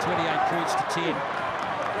by 28 points to 10.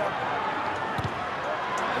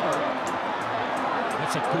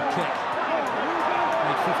 That's a good kick.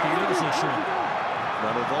 Made 50 metres there, Sean.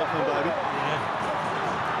 Ronald Volkman, baby. Yeah.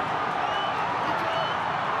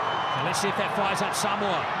 So let's see if that fires up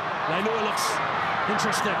Samoa. Leilua looks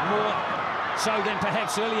interested, more so than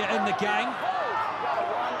perhaps earlier in the game.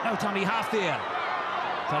 No tummy half there.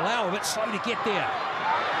 Palau a bit slow to get there.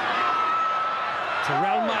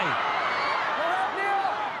 Terrell May.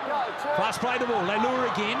 Fast play the ball.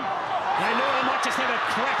 Leilua again. Leilua might just have a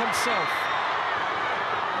crack himself.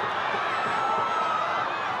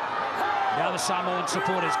 Now the Samoan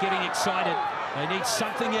supporters getting excited. They need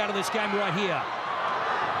something out of this game right here.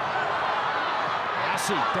 Arce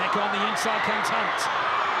back on the inside comes Hunt.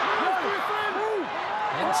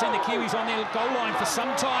 Haven't seen the Kiwis on their goal line for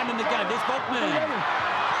some time in the game. There's Volkman.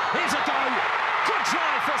 Here's a go. Good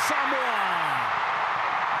try for Samoa.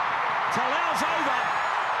 Talau's over,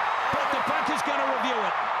 but the bunker's going to review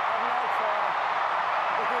it.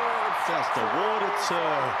 Just awarded to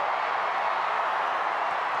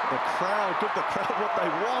the crowd. Give the crowd what they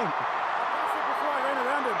want.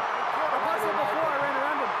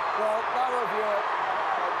 Well, they'll review it.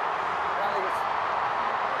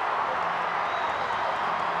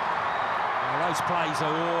 Well, those plays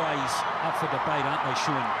are always up for debate, aren't they,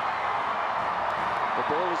 Sean? The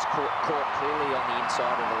ball is caught clearly on the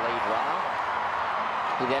inside of the lead runner.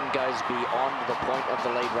 He then goes beyond the point of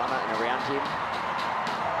the lead runner and around him,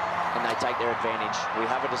 and they take their advantage. We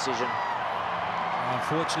have a decision.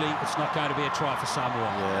 Unfortunately, it's not going to be a try for Samoa.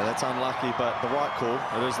 Yeah, that's unlucky, but the right call.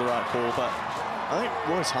 It is the right call, but I think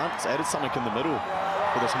Royce Hunt's added something in the middle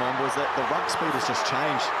for the Samoan boys. That the ruck speed has just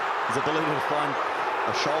changed. His ability to find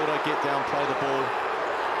a shoulder, get down, play the ball.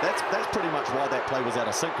 That's pretty much why that play was out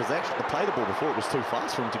of sync, because actually to play the ball before it was too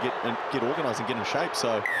fast for him to get organised and get in shape.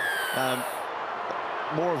 So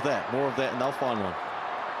more of that, and they'll find one.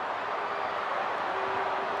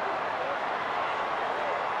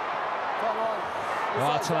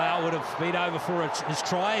 Well, Talau would have been over for his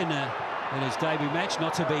try in his debut match.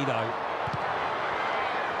 Not to be, though.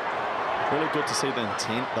 Really good to see the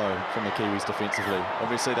intent, though, from the Kiwis defensively.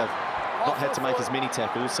 Obviously, they've not had to make as many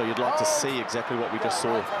tackles, so you'd like to see exactly what we just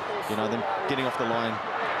saw. You know, them getting off the line,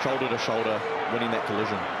 shoulder to shoulder, winning that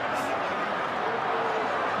collision.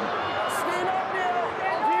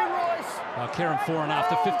 Well, Kieran Foran,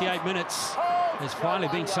 after 58 minutes, has finally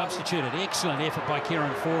been substituted. Excellent effort by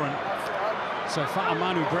Kieran Foran. So far,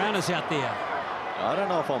 Manu Brown is out there. I don't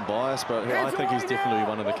know if I'm biased, but I think he's definitely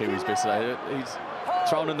one of the Kiwis' best today. He's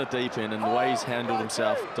thrown in the deep end, and the way he's handled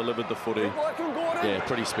himself, delivered the footy, yeah,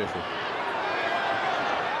 pretty special.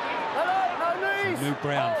 Manu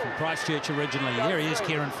Brown from Christchurch originally. There he is,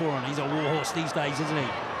 Kieran Foran. He's a warhorse these days, isn't he?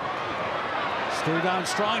 Still going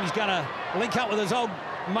strong. He's going to link up with his old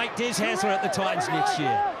mate Des Hasler at the Titans next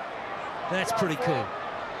year. That's pretty cool.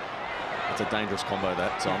 It's a dangerous combo,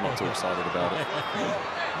 that, so I'm not too excited about it.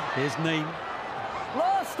 Here's Neem.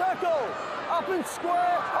 Last tackle, up and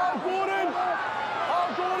square, hold Gordon.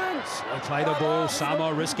 Hold Gordon. They play the ball,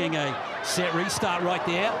 Samoa risking a set restart right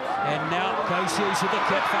there. And now goes Hughes with the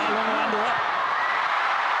kick, far long under it.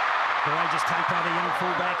 Courageous take by the young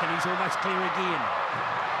fullback, and he's almost clear again.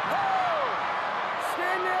 Hold.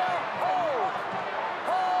 Stand now, hold.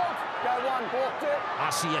 Hold. Go one, balked it.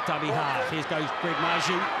 Arce at dummy half. Here goes Greg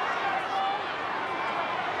Maju.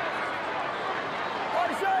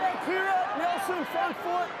 Nelson, front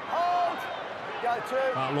foot, hold, go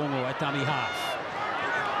two. Longo at dummy half.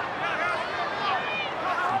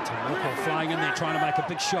 Walker flying in there, trying to make a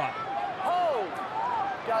big shot. Hold,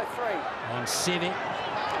 go three. On 7.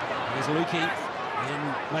 There's Lukey,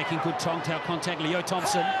 and making good tongue-tail contact, Leo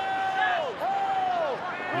Thompson.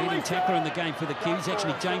 Leading tackler in the game for the Kiwis,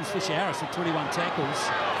 actually James Fisher-Harris with 21 tackles.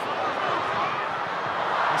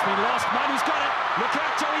 It's been lost, Manu's got it. Look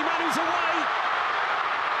out, Joey Manu's away.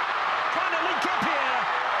 Trying to link up here.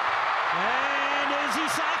 And there's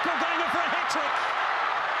Isako going in for a hat-trick.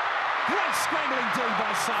 Great scrambling do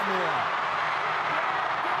by Samoa.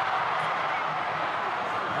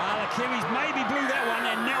 Well, the Kiwis maybe blew that one,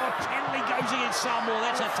 and now a penalty goes against Samoa.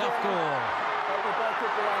 That's a tough call.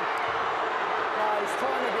 No, he's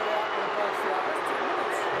trying to get out and breaks the up.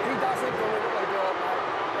 He doesn't deliberately do it,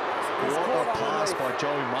 mate. What a pass by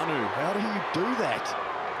Joey Manu. How do you do that?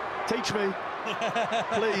 Teach me,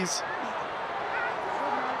 please.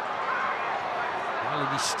 Well,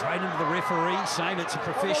 he'll be straight into the referee, saying it's a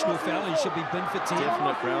professional foul. He should be binned for 10.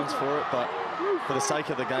 Definite grounds for it, but for the sake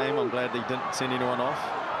of the game, I'm glad he didn't send anyone off.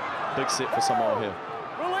 Big set for Samoa here.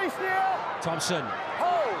 Release now. Thompson.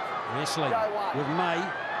 Hold. Wrestling with May.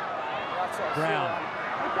 Brown.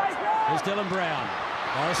 There's Dylan Brown.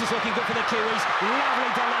 Oh, this is looking good for the Kiwis.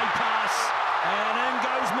 Lovely delayed pass. And in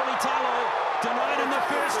goes Mulitalo. Denied in the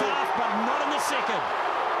first half, but not in the second.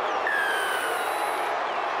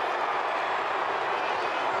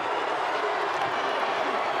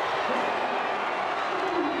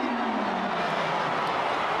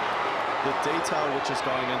 The detail which is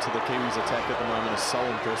going into the Kiwis attack at the moment is so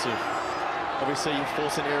impressive. Obviously, you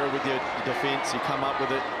force an error with your defence, you come up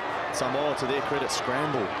with it. Samoa, to their credit,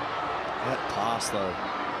 scramble. That pass, though.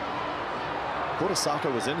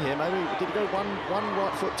 Isako was in here. Maybe did he go one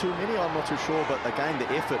right foot too many? I'm not too sure, but again, the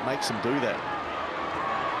effort makes him do that.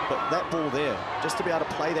 But that ball there, just to be able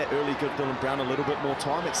to play that early, give Dylan Brown a little bit more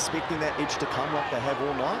time, expecting that edge to come like they have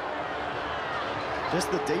all night.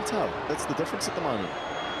 Just the detail, that's the difference at the moment.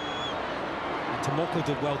 And Tomoko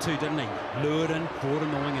did well too, didn't he? Lured in, brought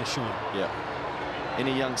in the winger, Sean. Yeah.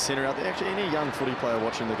 Any young centre out there, actually any young footy player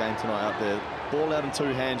watching the game tonight out there, ball out in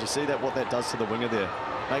two hands, you see that what that does to the winger there.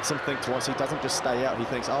 Makes him think twice. He doesn't just stay out. He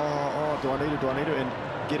thinks, oh, do I need it, and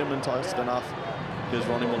get him enticed enough. Here's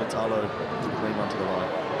Ronnie Mulitalo, clean run to the line.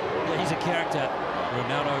 Yeah, he's a character,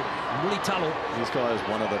 Ronaldo Mulitalo. This guy is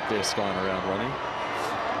one of the best going around, Ronnie.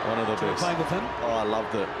 One of the best. Playing with him? Oh, I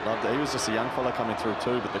loved it. He was just a young fella coming through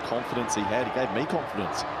too, but the confidence he had, he gave me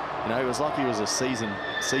confidence. You know, it was like he was a seasoned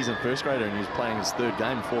first grader and he was playing his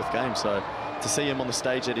fourth game. So to see him on the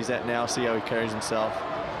stage that he's at now, see how he carries himself,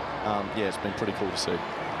 yeah, it's been pretty cool to see.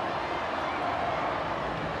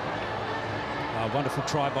 A wonderful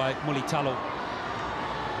try by Mulitalo.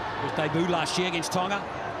 His debut last year against Tonga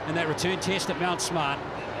in that return test at Mount Smart.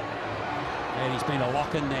 And he's been a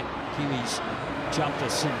lock in that Kiwis jumper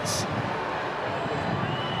since.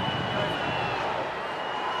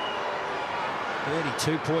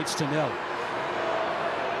 32 points to 0.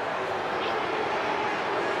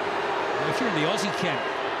 If you're in the Aussie camp,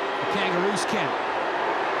 the Kangaroos camp,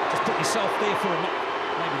 just put yourself there for a minute.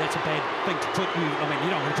 Maybe that's a bad thing to put you. I mean,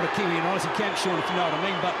 you don't want to put a Kiwi in an Aussie camp, Sean, if you know what I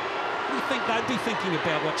mean. But what do you think they'd be thinking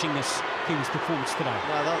about watching this Kiwis performance today?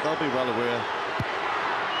 No, they'll be well aware.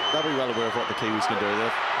 They'll be well aware of what the Kiwis can do.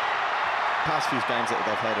 The past few games that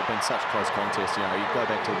they've had have been such close contests. You know, you go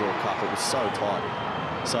back to the World Cup, it was so tight.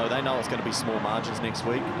 So they know it's going to be small margins next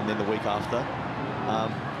week and then the week after.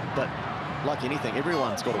 But like anything,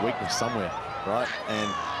 everyone's got a weakness somewhere, right?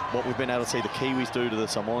 And what we've been able to see the Kiwis do to the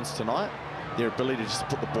Samoans tonight, their ability to just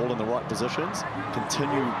put the ball in the right positions,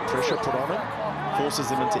 continue pressure put on it, forces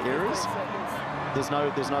them into errors. There's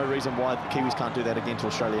no reason why the Kiwis can't do that again to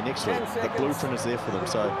Australia next week. The blueprint is there for them.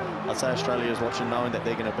 So I'd say Australia is watching, knowing that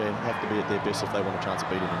they're going to have to be at their best if they want a chance of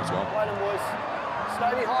beating them as well. Wait, boys.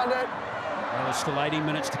 Stay behind it. Well, there's still 18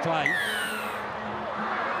 minutes to play.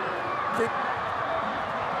 Kick.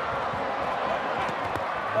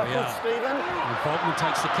 Stephen. And Boltman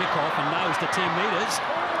takes the kick off and knows the 10 metres.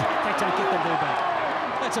 They don't get the ball back.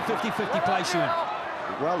 That's a 50-50 play, Sean.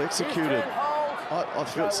 Well executed. I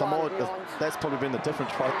feel Samoa, that's probably been the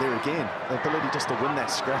difference right there again. The ability just to win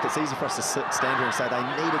that scrap. It's easy for us to stand here and say they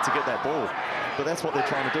needed to get that ball. But that's what they're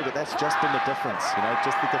trying to do. But that's just been the difference, you know,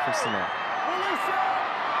 just the difference tonight.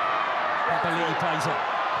 Papali'i plays it.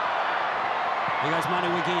 Here goes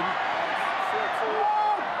Manu again.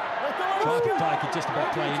 Tribe play could just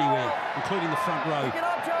about play anywhere, including the front row.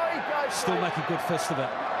 Still making good fist of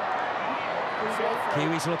it.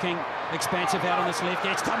 Kiwis looking expansive out on this left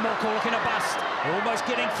edge. Tomoko looking to bust. Almost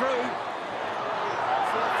getting through.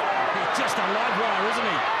 He's just a live wire, isn't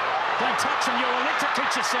he? Don't touch him, you'll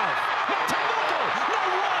electrocute yourself. Not Tomoko! No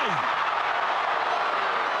way!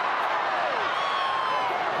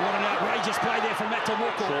 What an outrageous play there from Matt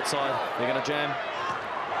Tomoko. Short side, they're going to jam.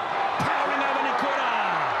 Powering over Nikora.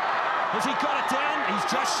 Has he got it down? He's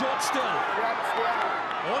just short still.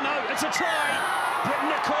 Oh no, it's a try. Britain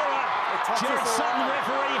Nikora. Jared Sutton,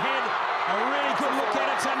 referee, had a really good look at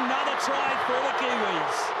it. It's another try for the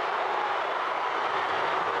Kiwis.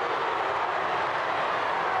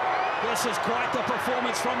 This is quite the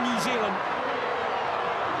performance from New Zealand.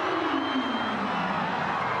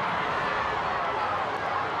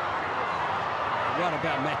 What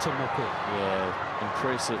about Matamoko? Yeah,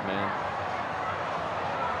 impressive, man.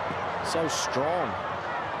 So strong,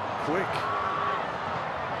 quick.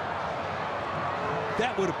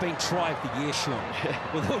 That would have been try of the year, Sean.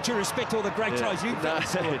 With all due respect to all the great tries you've done.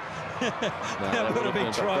 That would have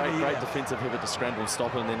been try of the year. Great defensive effort to scramble and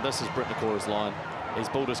stop him. And then this is Britt Nikora's line. He's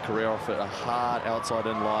built his career off it, a hard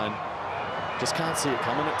outside-in line. Just can't see it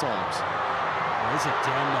coming at times. Oh, is it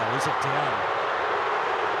down, though? Is it down?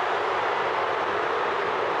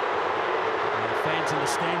 And the fans in the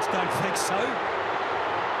stands don't think so.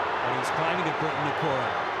 And he's claiming it, Britt Nikora.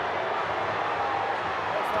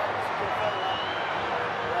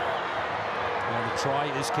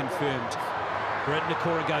 Try is confirmed. Britt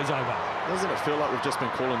Nikora goes over. Doesn't it feel like we've just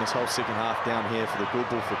been calling this whole second half down here for the good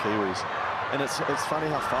ball for Kiwis? And it's funny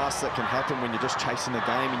how fast that can happen when you're just chasing the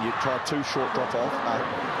game and you try two short restarts,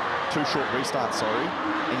 sorry,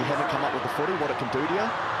 and you haven't come up with the footy. What it can do to you,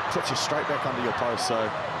 puts you straight back under your post. So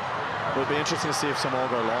it'll be interesting to see if Samoa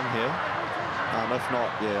go long here. If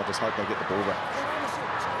not, yeah, I just hope they get the ball back.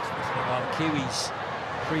 Well, Kiwis,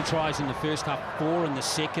 3 tries in the first half, 4 in the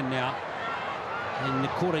second now. And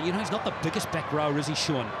Nikora, you know, he's not the biggest back rower, is he,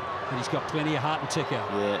 Sean? But he's got plenty of heart and ticker.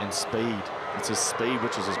 Yeah, and speed. It's his speed,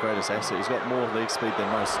 which is his greatest asset. He's got more leg speed than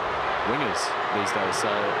most wingers these days.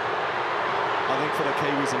 So I think for the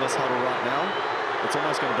Kiwis in this huddle right now, it's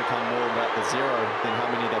almost going to become more about the zero than how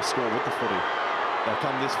many they've scored with the footy. They've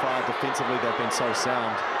come this far defensively. They've been so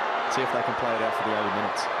sound. See if they can play it out for the 80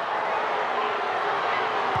 minutes.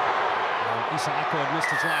 Isako had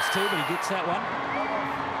missed his last two, but he gets that one.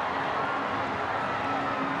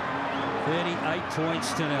 38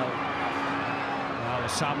 points to 0. Well, the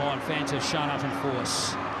Samoan fans have shown up in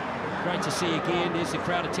force. Great to see again. There's the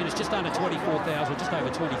crowd attendance, just under 24,000, just over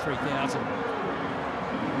 23,000.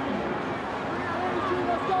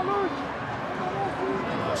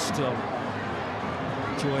 They'll still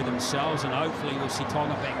enjoy themselves, and hopefully we'll see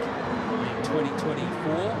Tonga back in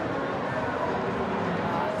 2024.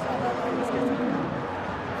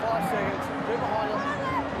 5 seconds. Get behind him.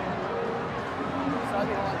 Stay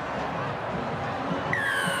behind.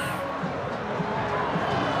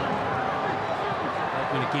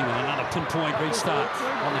 And again with another pinpoint restart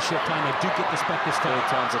on the short time. They do get this back this time. 3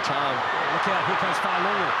 times a charm. Look out, here comes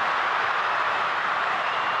Failongo.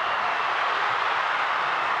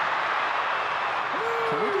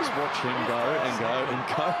 Can we just watch him go and go and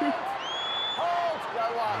go? Hold. Go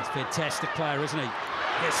one. He's a fantastic player, isn't he?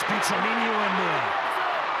 There's Spencer Leniu in there.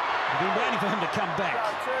 I've been waiting for him to come back.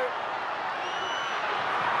 Go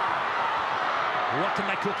 2. What can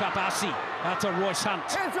they cook up? Arce out to Royce Hunt.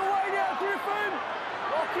 Hands away now, Griffin.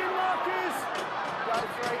 Lock in, Marcus. Go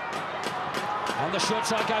 3. On the short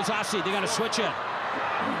side goes Arce. They're going to switch it.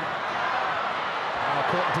 Oh,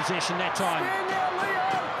 caught in possession that time. Stand now, Leo.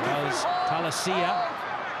 Goes Talasia.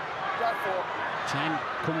 Go 4. Chan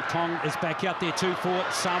Kung Tong is back out there too for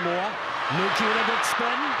Samoa. Nuki with a good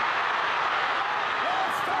spin.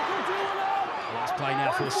 Last tackle, do it up. Last play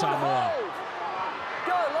now for Samoa.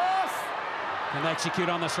 Go, last. Can they execute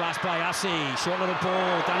on this last play? Arce, short little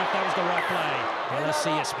ball. Don't know if that was the right play.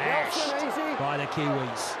 Talasia smashed by the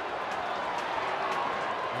Kiwis.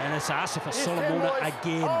 And it's Arce for Solomona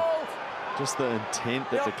again. Hold. Just the intent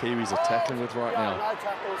that the Kiwis are tackling with right now. No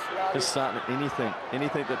tackles. No. Just starting anything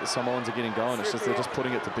that the Samoans are getting going. It's just they're just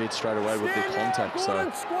putting it to bed straight away with their contact. So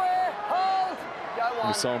Good square. Hold. Go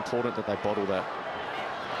one. it's so important that they bottle that.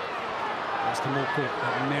 That's the more court,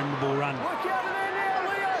 that memorable run. Look out of there now,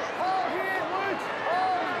 Leo. Hold here, Luke.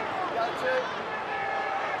 Hold. Go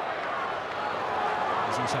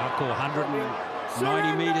 2. He's hardcore,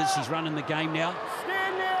 190 metres. He's running the game now.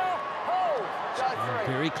 Stand now. Hold. Go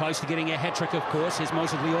 3. Very close to getting a hat-trick, of course. Here's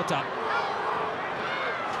Moses Leota.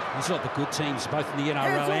 These are the good teams, both in the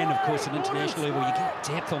NRL and, of course, at international level. You get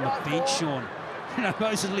depth on the bench, Sean. You know,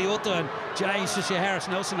 Moses Leota and James Fisher-Harris,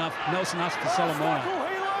 Nelson Huff for Solomona.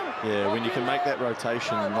 Yeah, when you can make that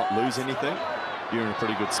rotation and not lose anything, you're in a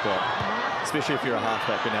pretty good spot. Especially if you're a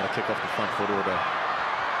halfback being able to kick off the front foot all day.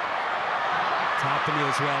 Tarpany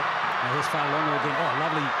as well. Now here's Failongo again. Oh,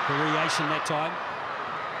 lovely variation that time.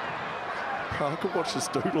 I could watch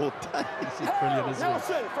this dude all day. This is brilliant, isn't it?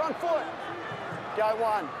 Nelson, front foot. Go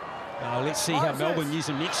 1. Let's see how Melbourne use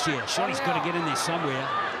him next year. Shotty's got to get in there somewhere.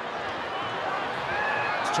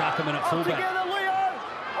 Let's chuck him in at fullback. Together, Leo.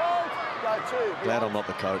 Hold. Go 2. Glad I'm not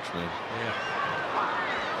the coach, man. Yeah.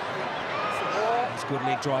 It's a good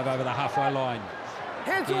leg drive over the halfway line.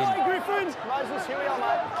 Hands Again. away, Griffin. Moses, here we are,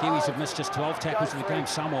 mate. Kiwis have missed just 12 tackles in the game.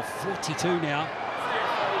 Samoa 42 now.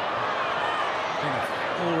 Been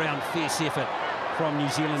an all-round fierce effort from New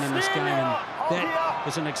Zealand in this game, and that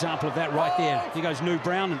is an example of that right there. Here goes New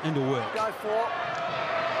Brown into work. Go 4.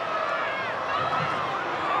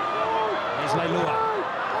 There's Leilua.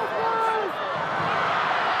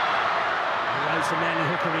 He goes for Manly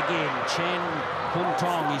Hooker again. Chan Kung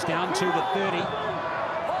Tong, he's down to the 30.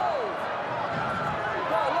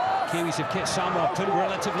 Kiwis have kept Samoa pinned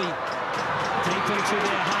relatively deep into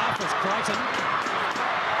their half. It's Crichton.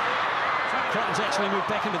 Crichton's actually moved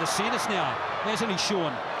back into the centres now, hasn't he,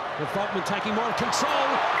 Sean? With Volkman taking more control,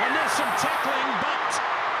 and there's some tackling, but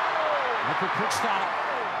Michael Quickstart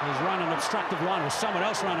has run an obstructive line, or someone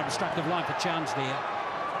else ran an obstructive line for Chance there.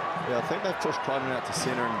 Yeah, I think they've pushed Crichton out to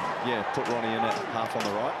centre and, yeah, put Ronnie in at half on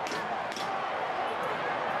the right.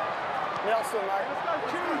 Nelson, mate.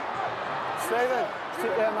 Stephen,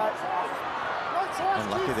 sit there, mate.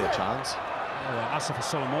 Unlucky there, Chance. Oh, Asa for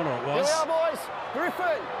Solomona it Here was. we are, boys.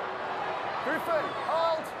 Griffin. Griffin,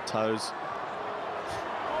 hold. Toes.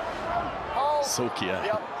 Hold. Silkier.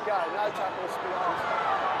 Yep, go. No tackles behind.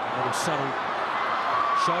 A little subtle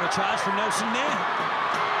shoulder charge from Nelson there.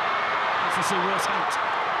 As you see Royce Hunt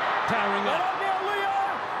powering Get up. up now, Leo.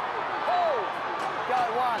 Hold. Go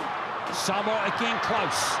 1. Samoa again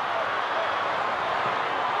close.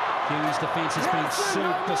 Kiwis defence has been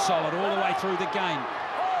super solid all the way through the game.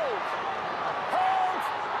 Hold.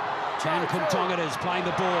 Chan Kuntongatas playing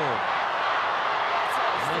the ball.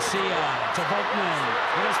 Garcia to Volkman.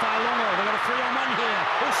 Here's Failongo. They've got a 3-on-1 here.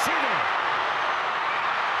 Usiga.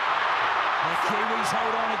 The Kiwis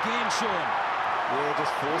hold on again, Sean. Yeah,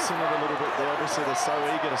 just forcing it a little bit there. Obviously, they're so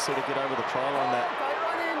eager to sort of get over the try line that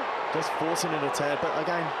just forcing it a tad. But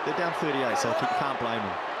again, they're down 38, so you can't blame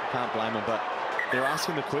them. Can't blame them. But they're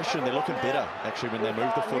asking the question. They're looking better, actually, when they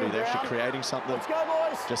move the footy. They're actually creating something.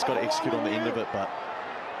 Just got to execute on the end of it, but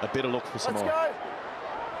a better look for Samoa.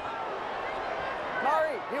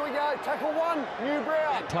 Murray, here we go. Tackle one, New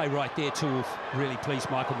Brown. That play right there, too, have really pleased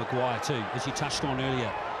Michael Maguire, too, as you touched on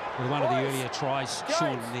earlier. With one of the earlier tries,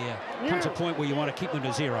 Sean, there comes a point where you want to keep them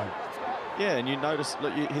to 0. Yeah, and you notice,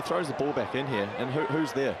 look, he throws the ball back in here, and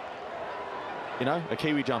who's there? You know, a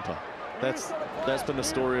Kiwi jumper. That's been the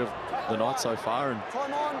story of the night so far, and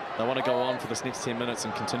they want to go on for this next 10 minutes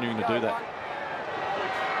and continuing to do that.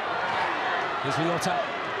 Here's Leota.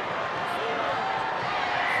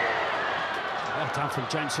 Well done from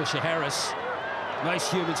James Fisher-Harris.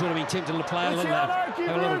 Most humans would have been tempted to play a little, have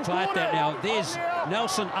a little play at that now. There's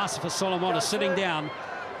Nelson Asafa-Solomona sitting down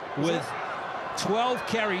with 12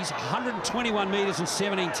 carries, 121 metres and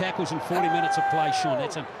 17 tackles in 40 minutes of play, Sean.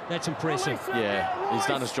 That's impressive. Yeah, he's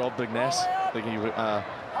done his job, Big Nass. I think he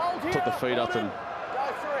put the feet up and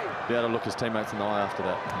be able to look his teammates in the eye after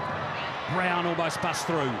that. Brown almost bust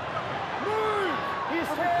through.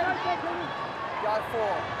 Go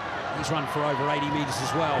for. He's run for over 80 metres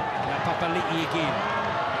as well. Now Papali'i again.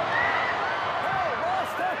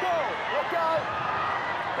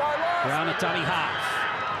 Brown at dummy half.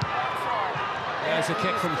 There's a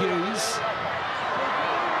kick from Hughes.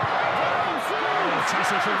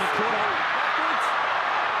 Tussle through the quarter.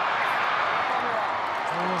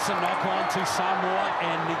 It's a knock-on to Samoa,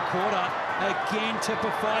 and the quarter again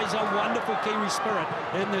typifies a wonderful Kiwi spirit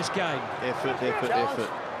in this game. Effort, effort, effort.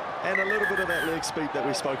 And a little bit of that leg speed that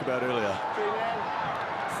we spoke about earlier.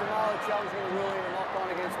 Samoa challenging the ruling and knock-on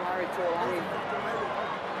against Murray Tuolangi.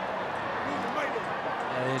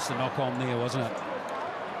 Yeah, there's the knock-on there, wasn't it?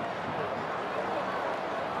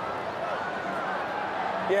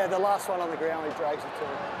 Yeah, the last one on the ground, he drags it to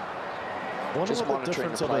him. I wonder Just what the monitoring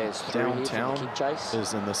difference the of players the through here downtown from the kick chase.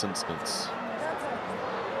 is in this instance.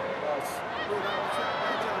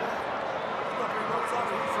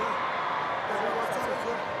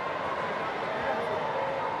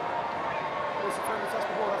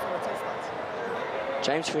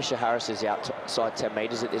 James Fisher-Harris is outside 10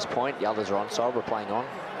 metres at this point. The others are onside. We're playing on.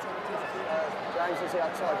 James is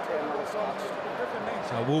outside 10 on the touch.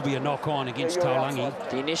 So it will be a knock-on against Tuolangi.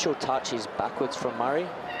 The initial touch is backwards from Murray.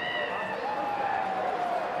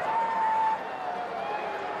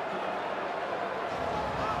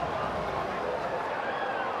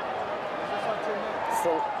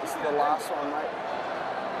 This is the last one, mate.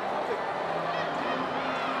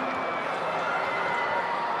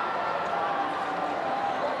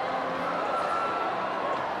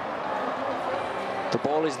 The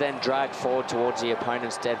ball is then dragged forward towards the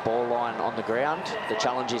opponent's dead ball line on the ground. The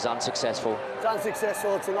challenge is unsuccessful. It's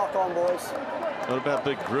unsuccessful. It's a knock-on, boys. What about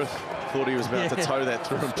Big Griff? Thought he was about to toe that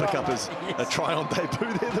through and pick up his a try-on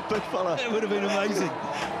debut there, the big fella. That would have been amazing.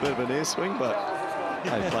 Bit of an air swing, but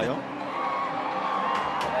hey, play on.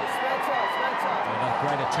 A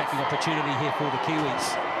great attacking opportunity here for the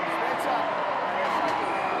Kiwis.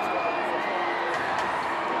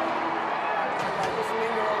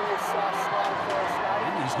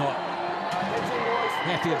 And he's not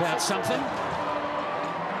happy about something.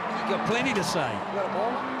 He's got plenty to say. You got a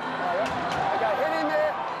ball, mate? Okay, head in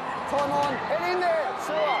there. Time on. Head in there.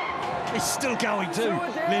 Sewer. He's still going too,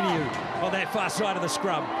 Leniu, on that far side of the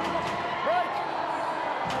scrum.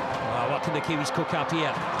 Oh, what can the Kiwis cook up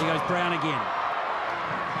here? Here goes Brown again.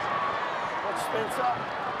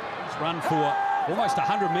 He's run for almost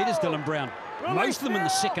 100 metres, Dylan Brown. Most of them in the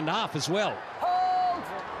second half as well. Hold.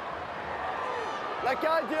 Let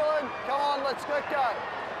go, Dylan. Come on, let's go.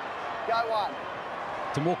 Go one.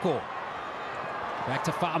 Tomoko. Back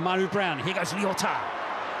to Fa'amaru Brown. Here goes Leota.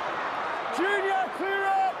 Junior, clear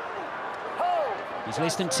up. Hold. He's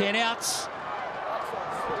less than 10 outs.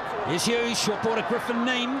 Here's Hughes. Short ball to Griffin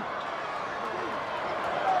Neem.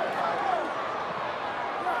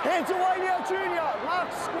 Hands away now, Junior.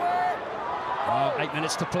 Mark square. Oh, 8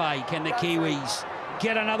 minutes to play. Can the Kiwis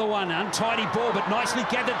get another one? Untidy ball, but nicely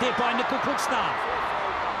gathered there by Nickel Quickstaff.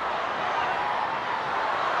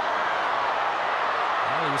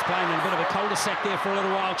 Oh, he was playing in a bit of a cul-de-sac there for a little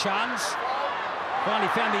while, Chance. Finally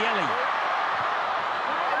found the alley.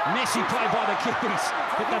 Messy play by the Kiwis,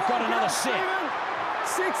 but they've got another set.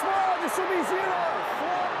 6 more. This will be 0.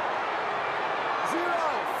 Flop. 0.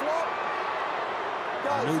 Flop.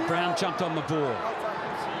 New Brown jumped on the ball.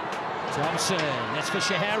 Thompson, that's for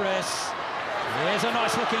Harris. There's a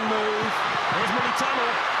nice looking move. There's Mulitalo.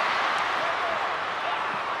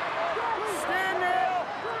 Stand now.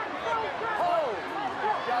 Hold.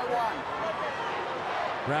 Go one.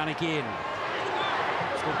 Brown again.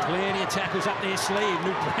 He's got plenty of tackles up their sleeve.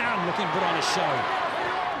 Luke Brown looking good on a show.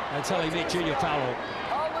 Until he met Junior Paulo.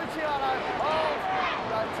 Hold, Luciano. Hold.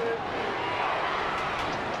 Go two.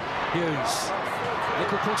 Hughes.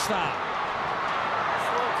 Nickel Crookstar.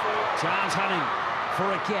 Chance hunting for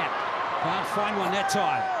a gap. Can't find one that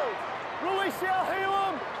time. Release your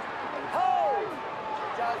heel. Hold.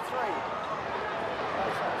 Go three.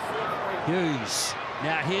 Hughes.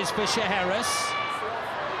 Now here's Fisher Harris.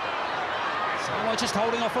 Samoa just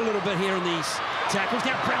holding off a little bit here in these tackles.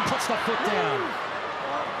 Now Brown puts the foot down.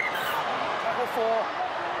 Tackle four.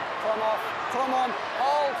 Time off. Time on.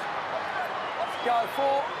 Hold. Go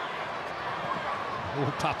four. Oh,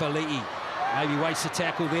 Papali'i. Maybe wastes a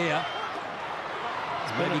tackle there.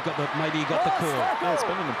 Maybe he got the call. Yeah, it's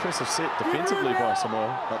been an impressive set defensively by Samoa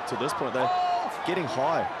up to this point. They're getting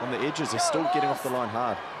high on the edges. They're still getting off the line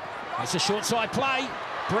hard. It's a short side play.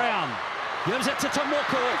 Brown gives it to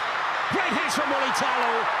Tomoko. Great hands from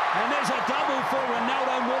Mulitalo. And there's a double for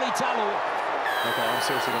Ronaldo Mulitalo. Okay, I'm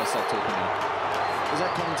seriously going to stop talking now. Is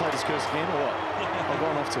that commentator's curse again or what? I've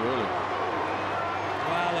gone off too early.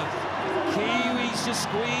 Well, if Kiwis just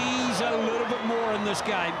squeeze a little bit more in this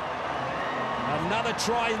game. Another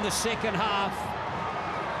try in the second half.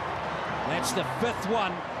 That's the 5th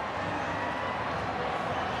one.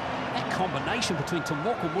 That combination between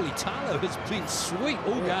Tomoko and Mulitalo has been sweet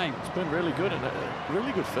all game. It's been really good and a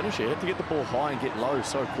really good finish here. Had to get the ball high and get low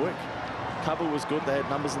so quick. Cover was good. They had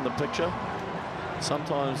numbers in the picture.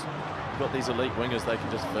 Sometimes you've got these elite wingers, they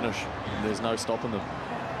can just finish. And there's no stopping them.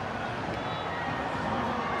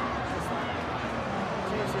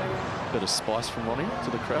 Bit of spice from Ronnie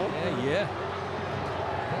to the crowd. Yeah.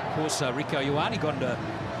 Of course, Rico Ioane got into a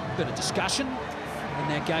bit of discussion in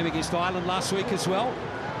that game against Ireland last week as well.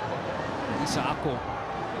 Isa'ako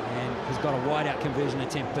and has got a wide-out conversion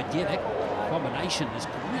attempt, but yeah, that combination has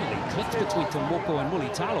really clicked between Tomoko and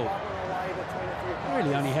Mulitalo.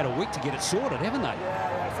 Really only had a week to get it sorted, haven't they?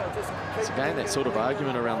 It's again that sort of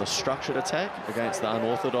argument around the structured attack against the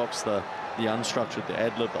unorthodox, the unstructured, the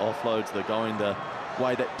ad-lib, the offloads, the going the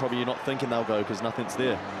way that probably you're not thinking they'll go because nothing's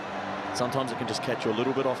there. Sometimes it can just catch you a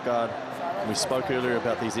little bit off guard. And we spoke earlier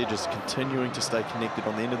about these edges continuing to stay connected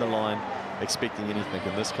on the end of the line, expecting anything.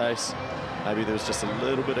 In this case, maybe there was just a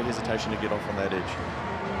little bit of hesitation to get off on that edge.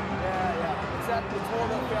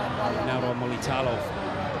 Now Mulitalo.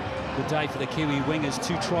 Good day for the Kiwi wingers.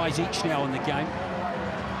 2 tries each now in the game.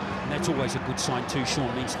 And that's always a good sign too, Sean.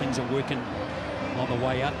 It means things are working on the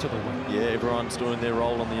way out to the wing. Yeah, everyone's doing their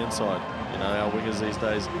role on the inside. You know, our wingers these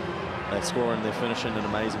days, they score and they're finishing in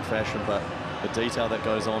amazing fashion, but the detail that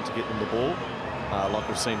goes on to get them the ball, like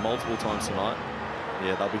we've seen multiple times tonight,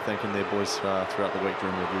 yeah, they'll be thanking their boys throughout the week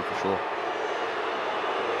during review for sure.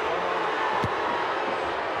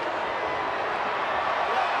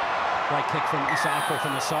 Great kick from Isa'ako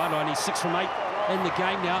from the sideline. He's 6 from 8 in the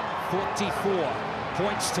game now. 44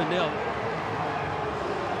 points to 0.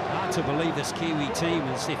 Hard to believe this Kiwi team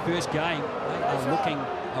is their first game. They are looking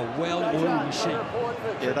a well-oiled machine.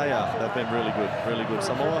 Yeah, they are. They've been really good, really good.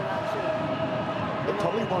 Samoa, it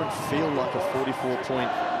probably won't feel like a 44-point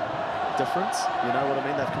difference. You know what I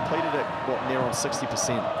mean? They've completed it, near on 60%.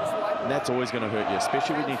 And that's always going to hurt you,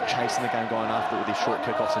 especially when you're chasing the game going after it with these short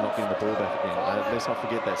kickoffs and not getting the ball back again. Let's not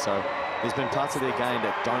forget that. So there's been parts of their game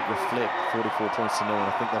that don't reflect 44 points to 0, and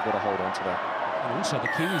I think they've got to hold on to that. And also the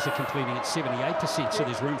Kiwis are completing at 78%, so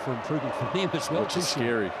there's room for improvement for them as well. Which is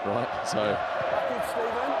scary, right? So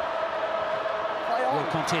real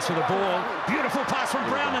contest with the ball. Beautiful pass from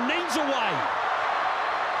Brown and Neens away.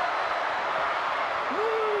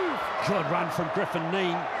 Good run from Griffin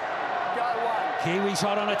Neen. Kiwis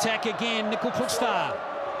hot on attack again. Nickel Pukstar.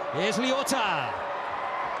 Here's Leota.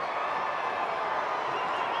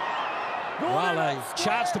 Well, a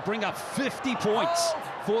chance to bring up 50 points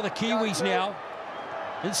for the Kiwis now.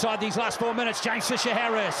 Inside these last 4 minutes, James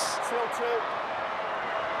Fisher-Harris.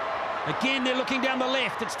 Again, they're looking down the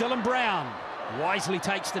left. It's Dylan Brown. Wisely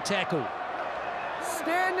takes the tackle.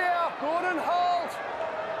 Stand now, Gordon, hold.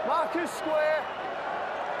 Marcus square.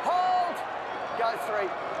 Hold. Go 3.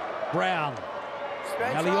 Brown.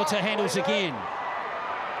 Now Leota handles again.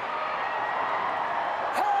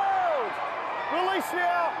 Hold. Release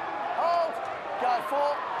now. Hold. Go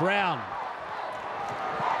 4. Brown.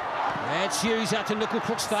 That's Hughes out to Nickel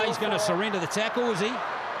Crookstar. He's going to surrender the tackle, is he?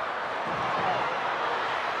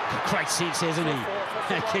 Great sense, hasn't he?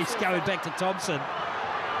 Keeps going back to Thompson.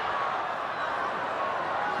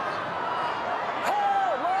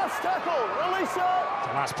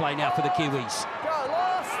 Last play now for the Kiwis. Go,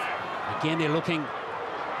 last. Again, they're looking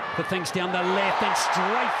for things down the left and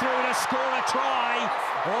straight through to score a try.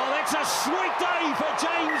 Oh, that's a sweet day for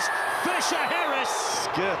James Fisher-Harris.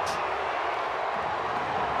 Skip.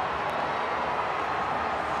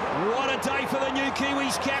 What a day for the new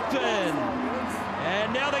Kiwis captain.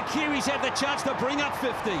 And now the Kiwis have the chance to bring up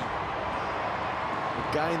 50.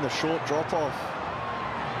 Again, the short drop-off.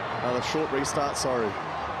 The short restart, sorry.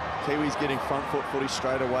 Kiwis getting front foot footy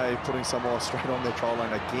straight away, putting Samoa straight on their try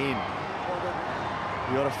line again.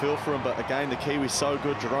 You got to feel for him, but again, the Kiwis so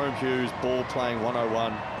good. Jerome Hughes, ball playing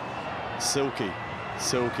 101. Silky.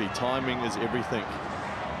 Timing is everything.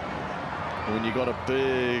 And when you got a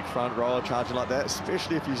big front rower charging like that,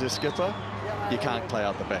 especially if he's a skipper, you can't play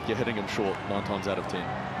out the back. You're hitting him short 9 times out of 10.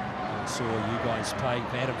 I saw you guys playing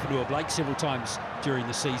for Adam Fanua-Blake several times during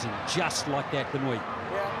the season, just like that, didn't we?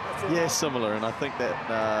 Yeah, similar, and I think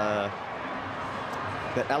that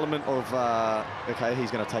that element of, okay,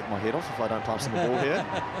 he's going to take my head off if I don't pass him the ball here,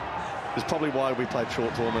 is probably why we played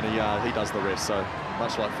short to him, and he does the rest, so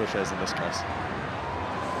much like Fish has in this case.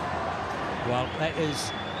 Well, that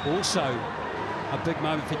is also a big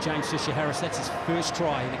moment for James Fisher-Harris. That's his first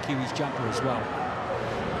try in a Kiwis jumper as well.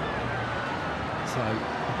 So,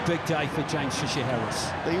 a big day for James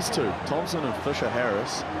Fisher-Harris. These two, Thompson and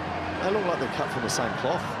Fisher-Harris, they look like they're cut from the same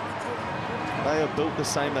cloth. They are built the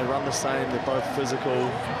same, they run the same, they're both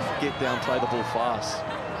physical, get down, play the ball fast.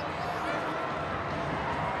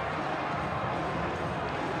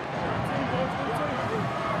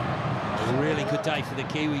 A really good day for the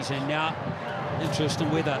Kiwis, and now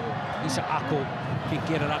interesting whether Isa Ako can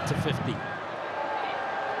get it up to 50.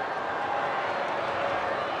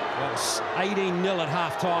 Well, it's 18-0 at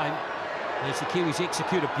half-time as the Kiwis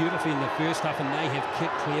executed beautifully in the first half, and they have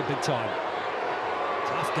kicked clear big time.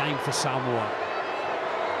 Tough game for Samoa.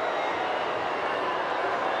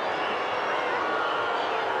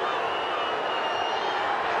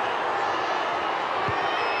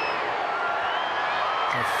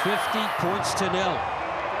 So 50 points to 0.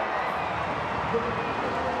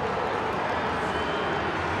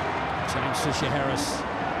 James Fisher-Harris,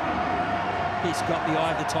 he's got the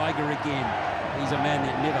eye of the tiger again. He's a man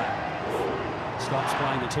that never stops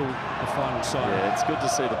playing until the final side. Yeah, it's good to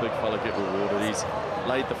see the big fella get rewarded. He's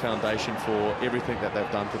laid the foundation for everything that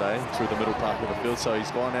they've done today through the middle part of the field. So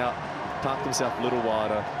he's gone out, parked himself a little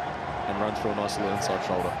wider, and run through a nice little inside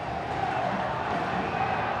shoulder.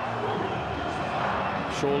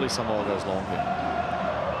 Surely Samoa goes long here.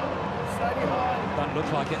 Doesn't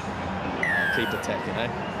look like it. Keep attacking, eh?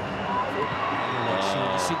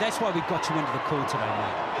 See, that's why we got you into the call today,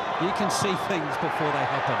 mate. You can see things before they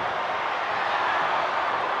happen.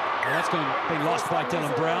 Well, that's been lost by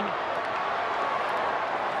Dylan Brown.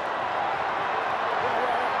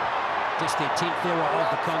 Just their 10th error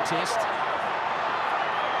of the contest.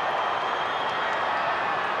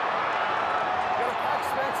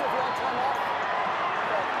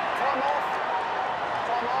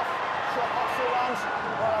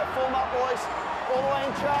 Form up, boys. All the way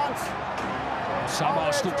in chance.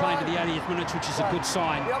 Samoa still playing to the 80th minute, which is a good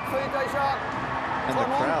sign. Yep, and the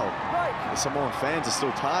crowd, the Samoan fans are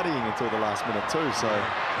still partying until the last minute too, so.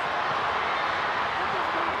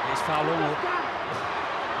 There's Faulongo.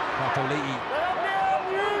 Papali'i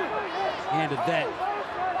ended that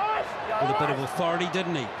with a bit of authority,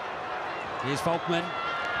 didn't he? Here's Volkman.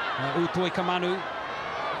 Utoi Kamanu.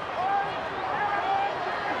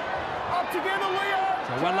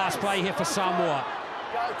 So one last play here for Samoa.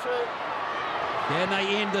 Then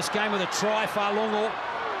they end this game with a try. Faulongo.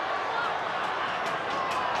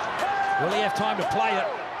 Will he have time to play it?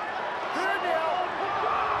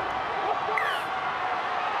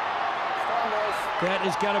 That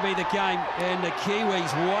is going to be the game. And the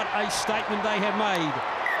Kiwis, what a statement they have made.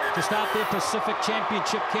 To start their Pacific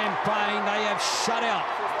Championship campaign, they have shut out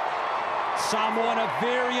Samoa in a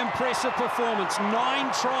very impressive performance. 9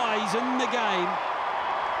 tries in the game.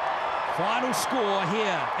 Final score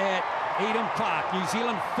here at Eden Park, New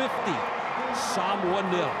Zealand 50, Samoa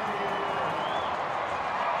 0.